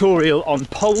tutorial on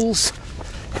poles,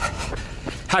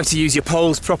 how to use your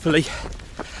poles properly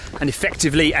and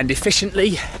effectively and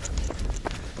efficiently.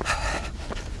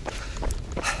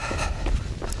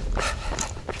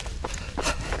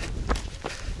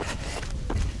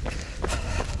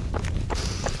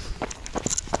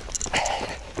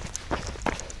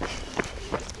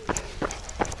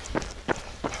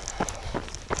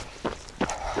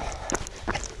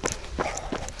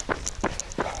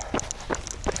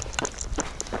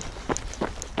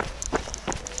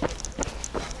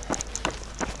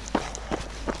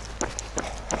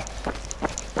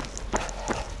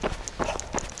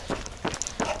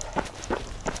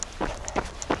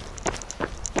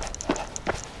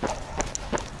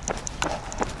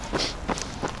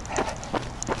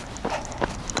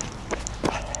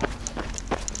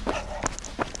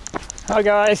 Hi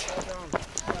guys.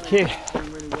 Thank you.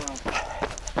 Doing really well.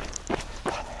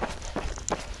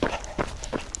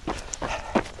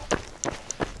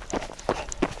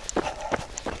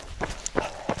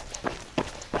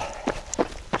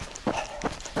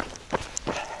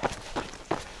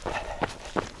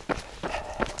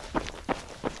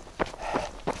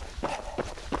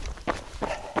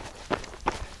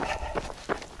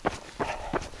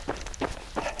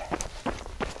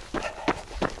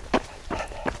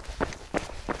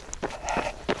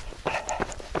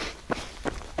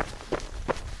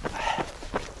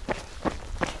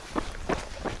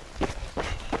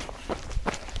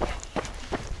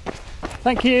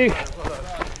 Thank you.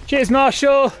 Cheers,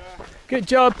 Marshall. Good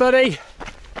job, buddy.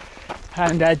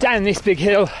 And down this big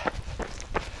hill,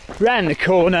 round the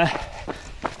corner,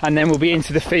 and then we'll be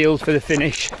into the field for the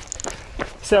finish.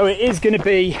 So it is going to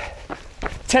be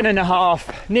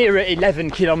 10.5, nearer 11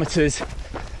 kilometres,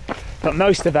 but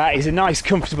most of that is a nice,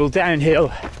 comfortable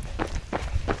downhill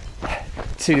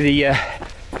to the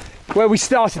where we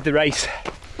started the race.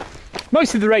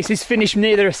 Most of the races finish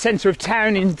near the centre of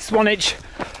town in Swanage,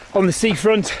 on the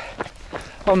seafront,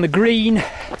 on the green,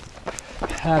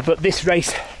 but this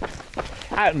race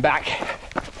out and back.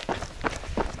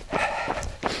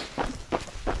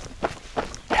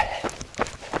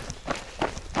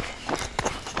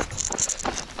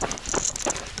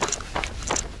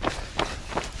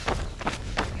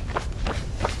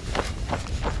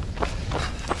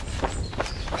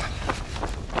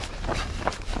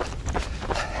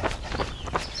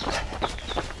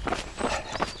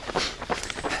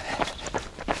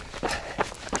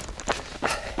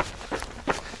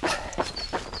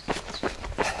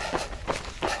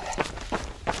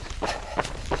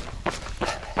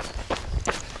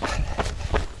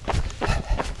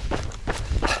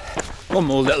 One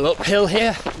more little uphill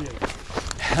here.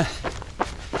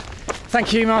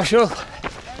 Thank you, Marshall.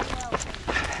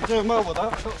 You're doing well with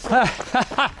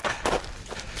that.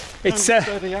 It's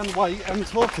steady and weight and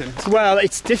talking. well,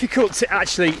 it's difficult to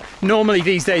actually. Normally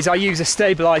these days I use a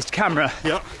stabilised camera.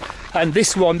 Yeah. And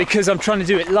this one, because I'm trying to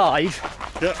do it live,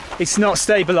 Yeah. it's not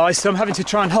stabilised, so I'm having to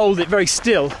try and hold it very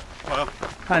still. Wow.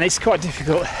 And it's quite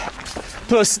difficult.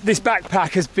 Plus, this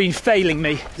backpack has been failing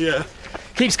me. Yeah.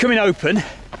 Keeps coming open,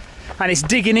 and it's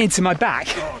digging into my back.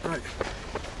 Oh, great.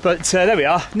 But there we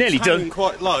are, nearly It's hanging done.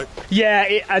 quite low. Yeah,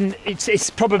 and it's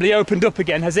probably opened up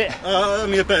again, has it?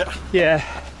 Only a bit. Yeah.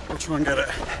 I'll try and get it.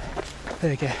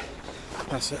 There you go.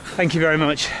 That's it. Thank you very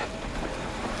much.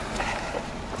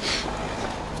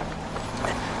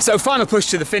 So, final push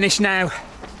to the finish now.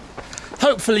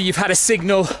 Hopefully you've had a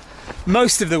signal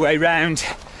most of the way round.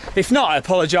 If not, I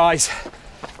apologise.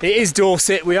 It is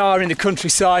Dorset, we are in the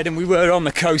countryside and we were on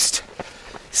the coast.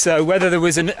 So whether there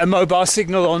was a mobile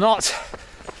signal or not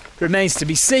remains to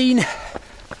be seen.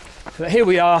 But here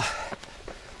we are.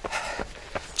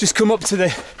 Just come up to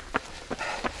the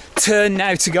turn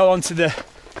now to go onto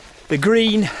the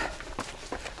green.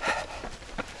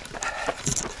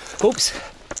 Oops.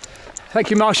 Thank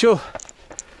you, Marshall.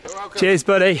 You're welcome. Cheers,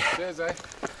 buddy. Cheers, eh?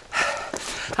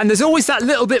 And there's always that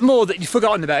little bit more that you've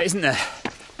forgotten about, isn't there?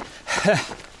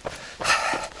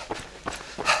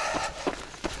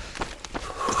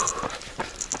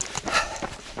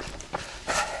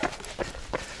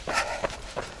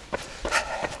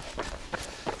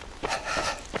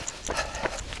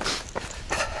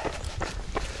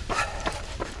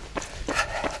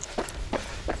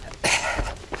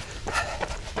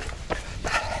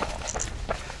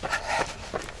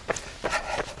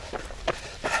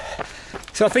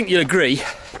 So I think you'll agree,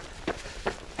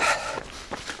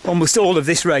 almost all of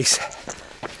this race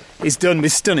is done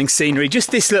with stunning scenery. Just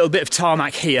this little bit of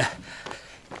tarmac here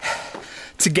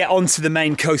to get onto the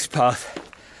main coast path.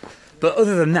 But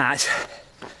other than that,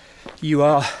 you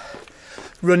are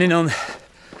running on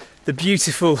the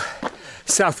beautiful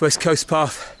southwest coast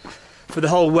path for the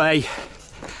whole way,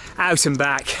 out and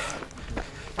back.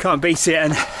 Can't beat it,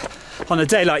 and on a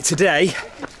day like today,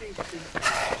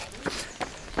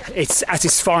 it's at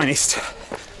its finest.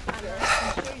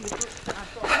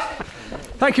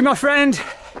 Thank you, my friend.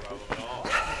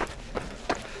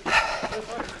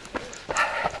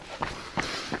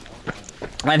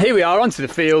 And here we are onto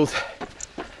the field.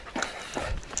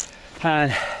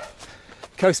 And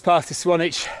coast path to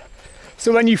Swanage.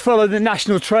 So when you follow the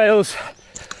national trails,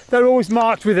 they're always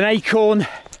marked with an acorn,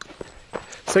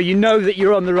 so you know that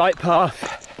you're on the right path.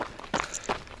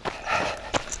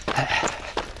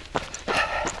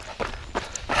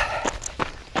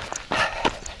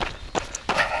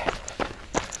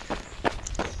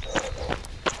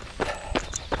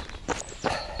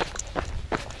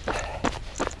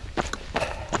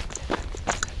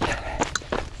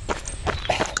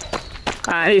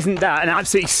 And isn't that an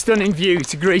absolutely stunning view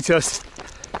to greet us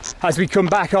as we come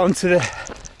back onto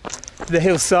the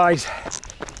hillside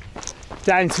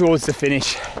down towards the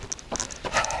finish.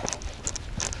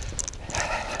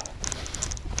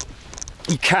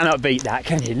 You cannot beat that,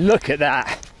 can you? Look at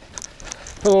that.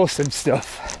 Awesome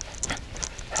stuff.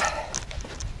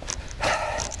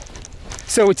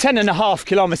 So we're 10.5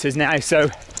 kilometres now, so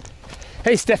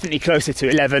it's definitely closer to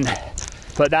 11,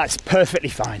 but that's perfectly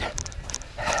fine.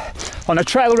 On a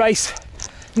trail race,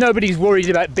 nobody's worried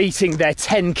about beating their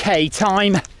 10k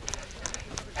time,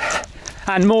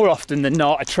 and more often than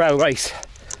not, a trail race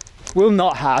will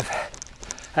not have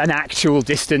an actual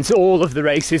distance. All of the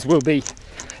races will be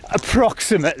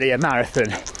approximately a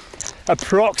marathon,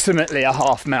 approximately a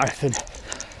half marathon,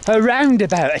 around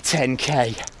about a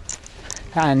 10k,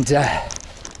 and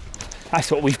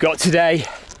that's what we've got today.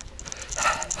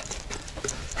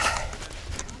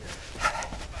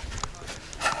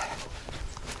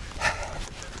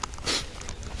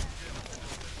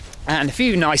 and a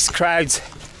few nice crowds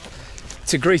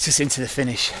to greet us into the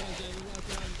finish.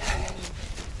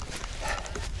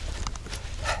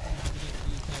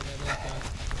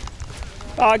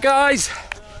 Alright guys.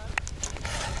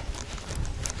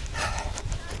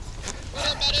 Well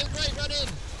done, Madam. Great running.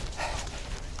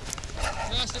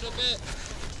 Last little bit.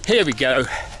 Here we go.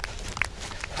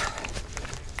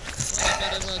 Well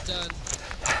done, Madam. Well done.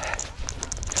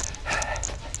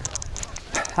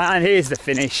 And here's the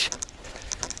finish.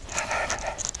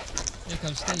 Here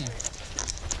comes Steve.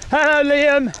 Hello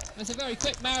Liam. That's a very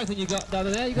quick marathon you got down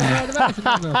there. You got the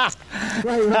marathon number.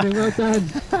 Great running. Well done.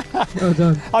 Well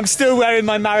done. I'm still wearing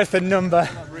my marathon number.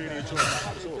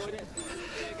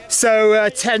 So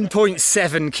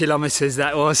 10.7 kilometres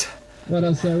that was. Well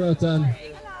done, sir. Well done.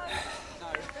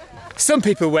 Some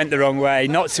people went the wrong way,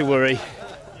 not to worry.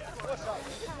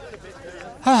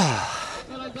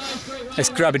 Let's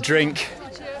grab a drink.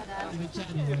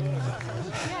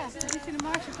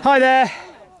 Hi there.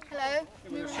 Hello.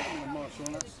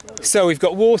 So we've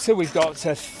got water, we've got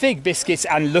fig biscuits,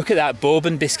 and look at that,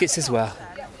 bourbon biscuits as well.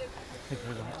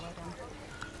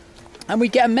 And we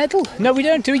get a medal. No, we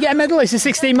don't. Do we get a medal? It's a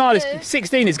 16 milers.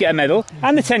 16ers get a medal,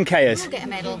 and the 10Kers. Get a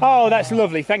medal. Oh, that's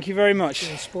lovely. Thank you very much.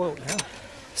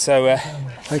 So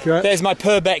Thank you. there's my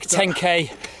Purbeck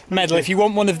 10K medal. If you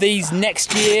want one of these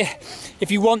next year,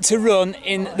 if you want to run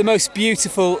in the most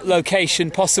beautiful location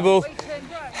possible,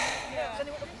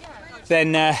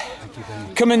 then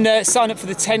come and sign up for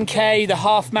the 10K, the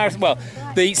half marathon, well,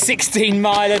 the 16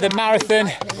 miler, the marathon,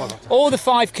 or the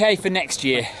 5K for next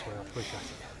year.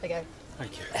 There you go.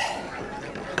 Thank you.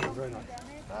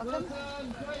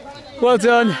 Well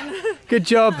done. Good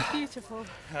job. Beautiful.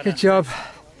 Good job.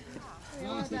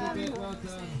 Well done.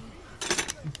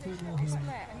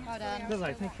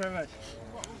 Lovely. Thank you very much.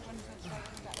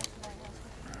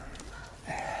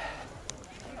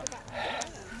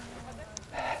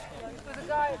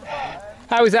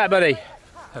 How was that, buddy?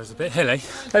 That was a bit hilly.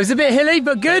 It was a bit hilly,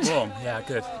 but good. Warm, yeah,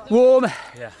 good. Warm,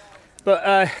 Yeah.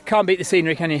 but can't beat the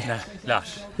scenery, can you? No,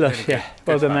 lush. Lush, Really yeah.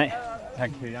 Well good done, fun. mate.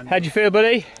 Thank you. How'd you feel,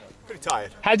 buddy? Pretty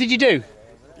tired. How did you do?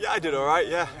 Yeah, I did all right.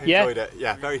 Yeah, Yeah? enjoyed it.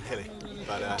 Yeah, very hilly.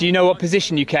 But Do you know what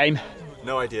position you came?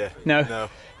 no idea. No? No.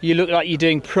 You look like you're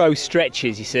doing pro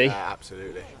stretches, you see.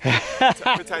 Absolutely.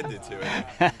 Pretended to.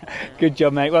 Anyway. Good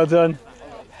job, mate. Well done.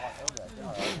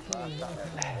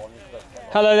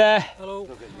 Hello there. Hello.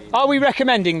 Are we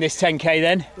recommending this 10K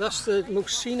then? That's the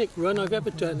most scenic run I've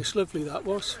ever done. It's lovely, that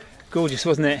was. Gorgeous,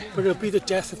 wasn't it? But it'll be the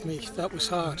death of me. That was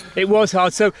hard. It was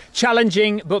hard, so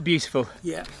challenging but beautiful.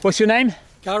 Yeah. What's your name?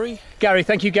 Gary, Gary.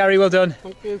 Thank you, Gary. Well done.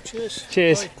 thank you. Cheers.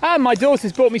 Cheers. Bye. And my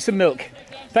daughter's bought me some milk.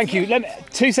 Thank you.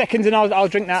 2 seconds and I'll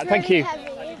drink that. Thank you.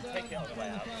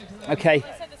 Okay.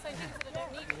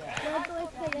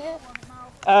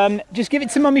 Just give it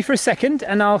to Mummy for a second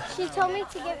and I'll... She told me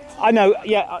to give it to you. I know,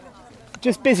 yeah.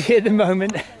 Just busy at the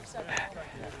moment.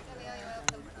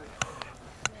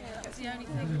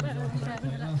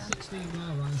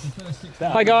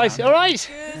 Hi guys, all right?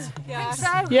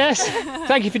 Yes.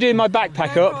 Thank you for doing my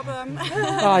backpack up.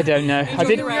 I don't know. I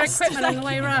didn't. Your equipment on the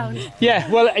way round. Yeah,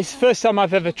 well, it's the first time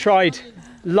I've ever tried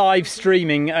live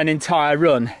streaming an entire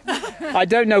run. I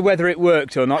don't know whether it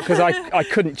worked or not because I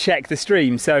couldn't check the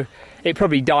stream, so it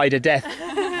probably died a death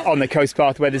on the coast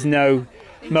path where there's no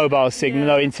mobile signal,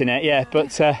 no internet. Yeah,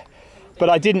 but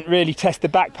I didn't really test the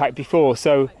backpack before,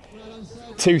 so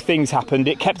 2 things happened.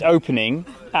 It kept opening,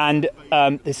 and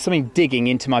there's something digging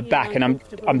into my back, and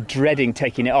I'm dreading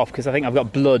taking it off because I think I've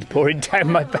got blood pouring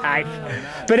down my back.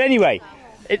 But anyway.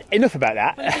 Enough about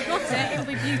that. But if you got it, it'll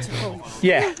be beautiful.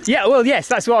 Yeah, yeah. Well, yes,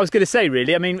 that's what I was going to say.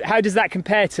 Really, I mean, how does that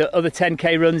compare to other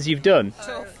 10K runs you've done?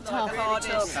 Tough.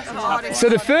 So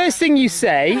the first thing you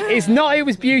say is not it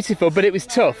was beautiful, but it was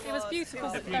tough. It was beautiful,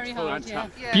 but very hard. Yeah.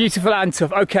 Beautiful and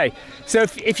tough. Okay, so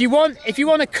if you want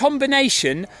a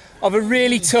combination of a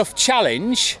really tough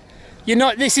challenge,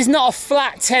 this is not a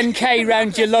flat 10K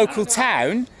round your local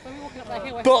town,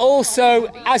 but also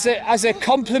as a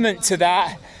complement to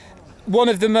that, one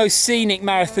of the most scenic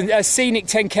scenic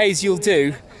 10Ks you'll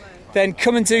do, then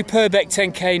come and do Purbeck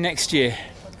 10K next year.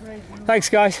 Thanks,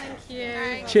 guys.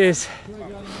 Thank you. Cheers.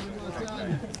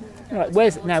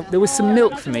 Right, now there was some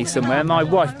milk for me somewhere. My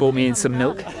wife bought me in some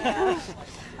milk.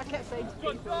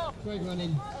 Great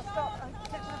running.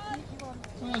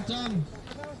 Well done.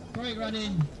 Great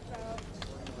running.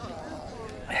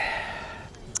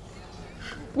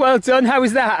 Well done. How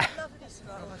was that?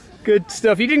 Good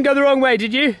stuff. You didn't go the wrong way,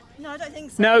 did you? No, I don't think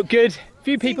so. No, good.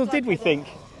 Few people did, we think.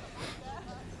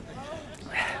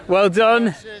 Well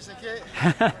done. Cheers, thank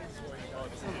you.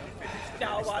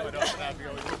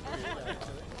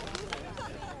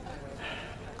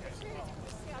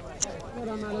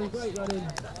 Well done, Alan. Great running.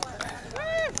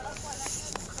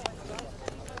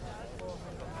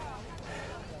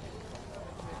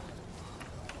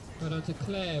 Well done to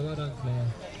Claire. Well done, Claire.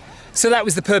 So that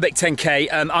was the Purbeck 10k.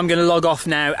 I'm going to log off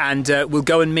now, and we'll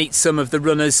go and meet some of the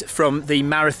runners from the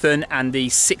marathon and the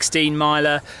 16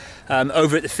 miler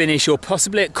over at the finish, or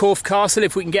possibly at Corfe Castle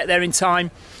if we can get there in time.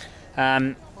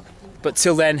 But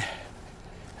till then,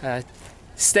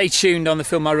 stay tuned on the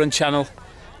Film My Run channel,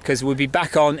 because we'll be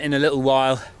back on in a little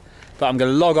while. But I'm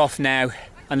going to log off now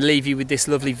and leave you with this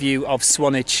lovely view of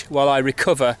Swanage while I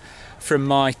recover from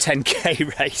my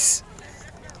 10k race.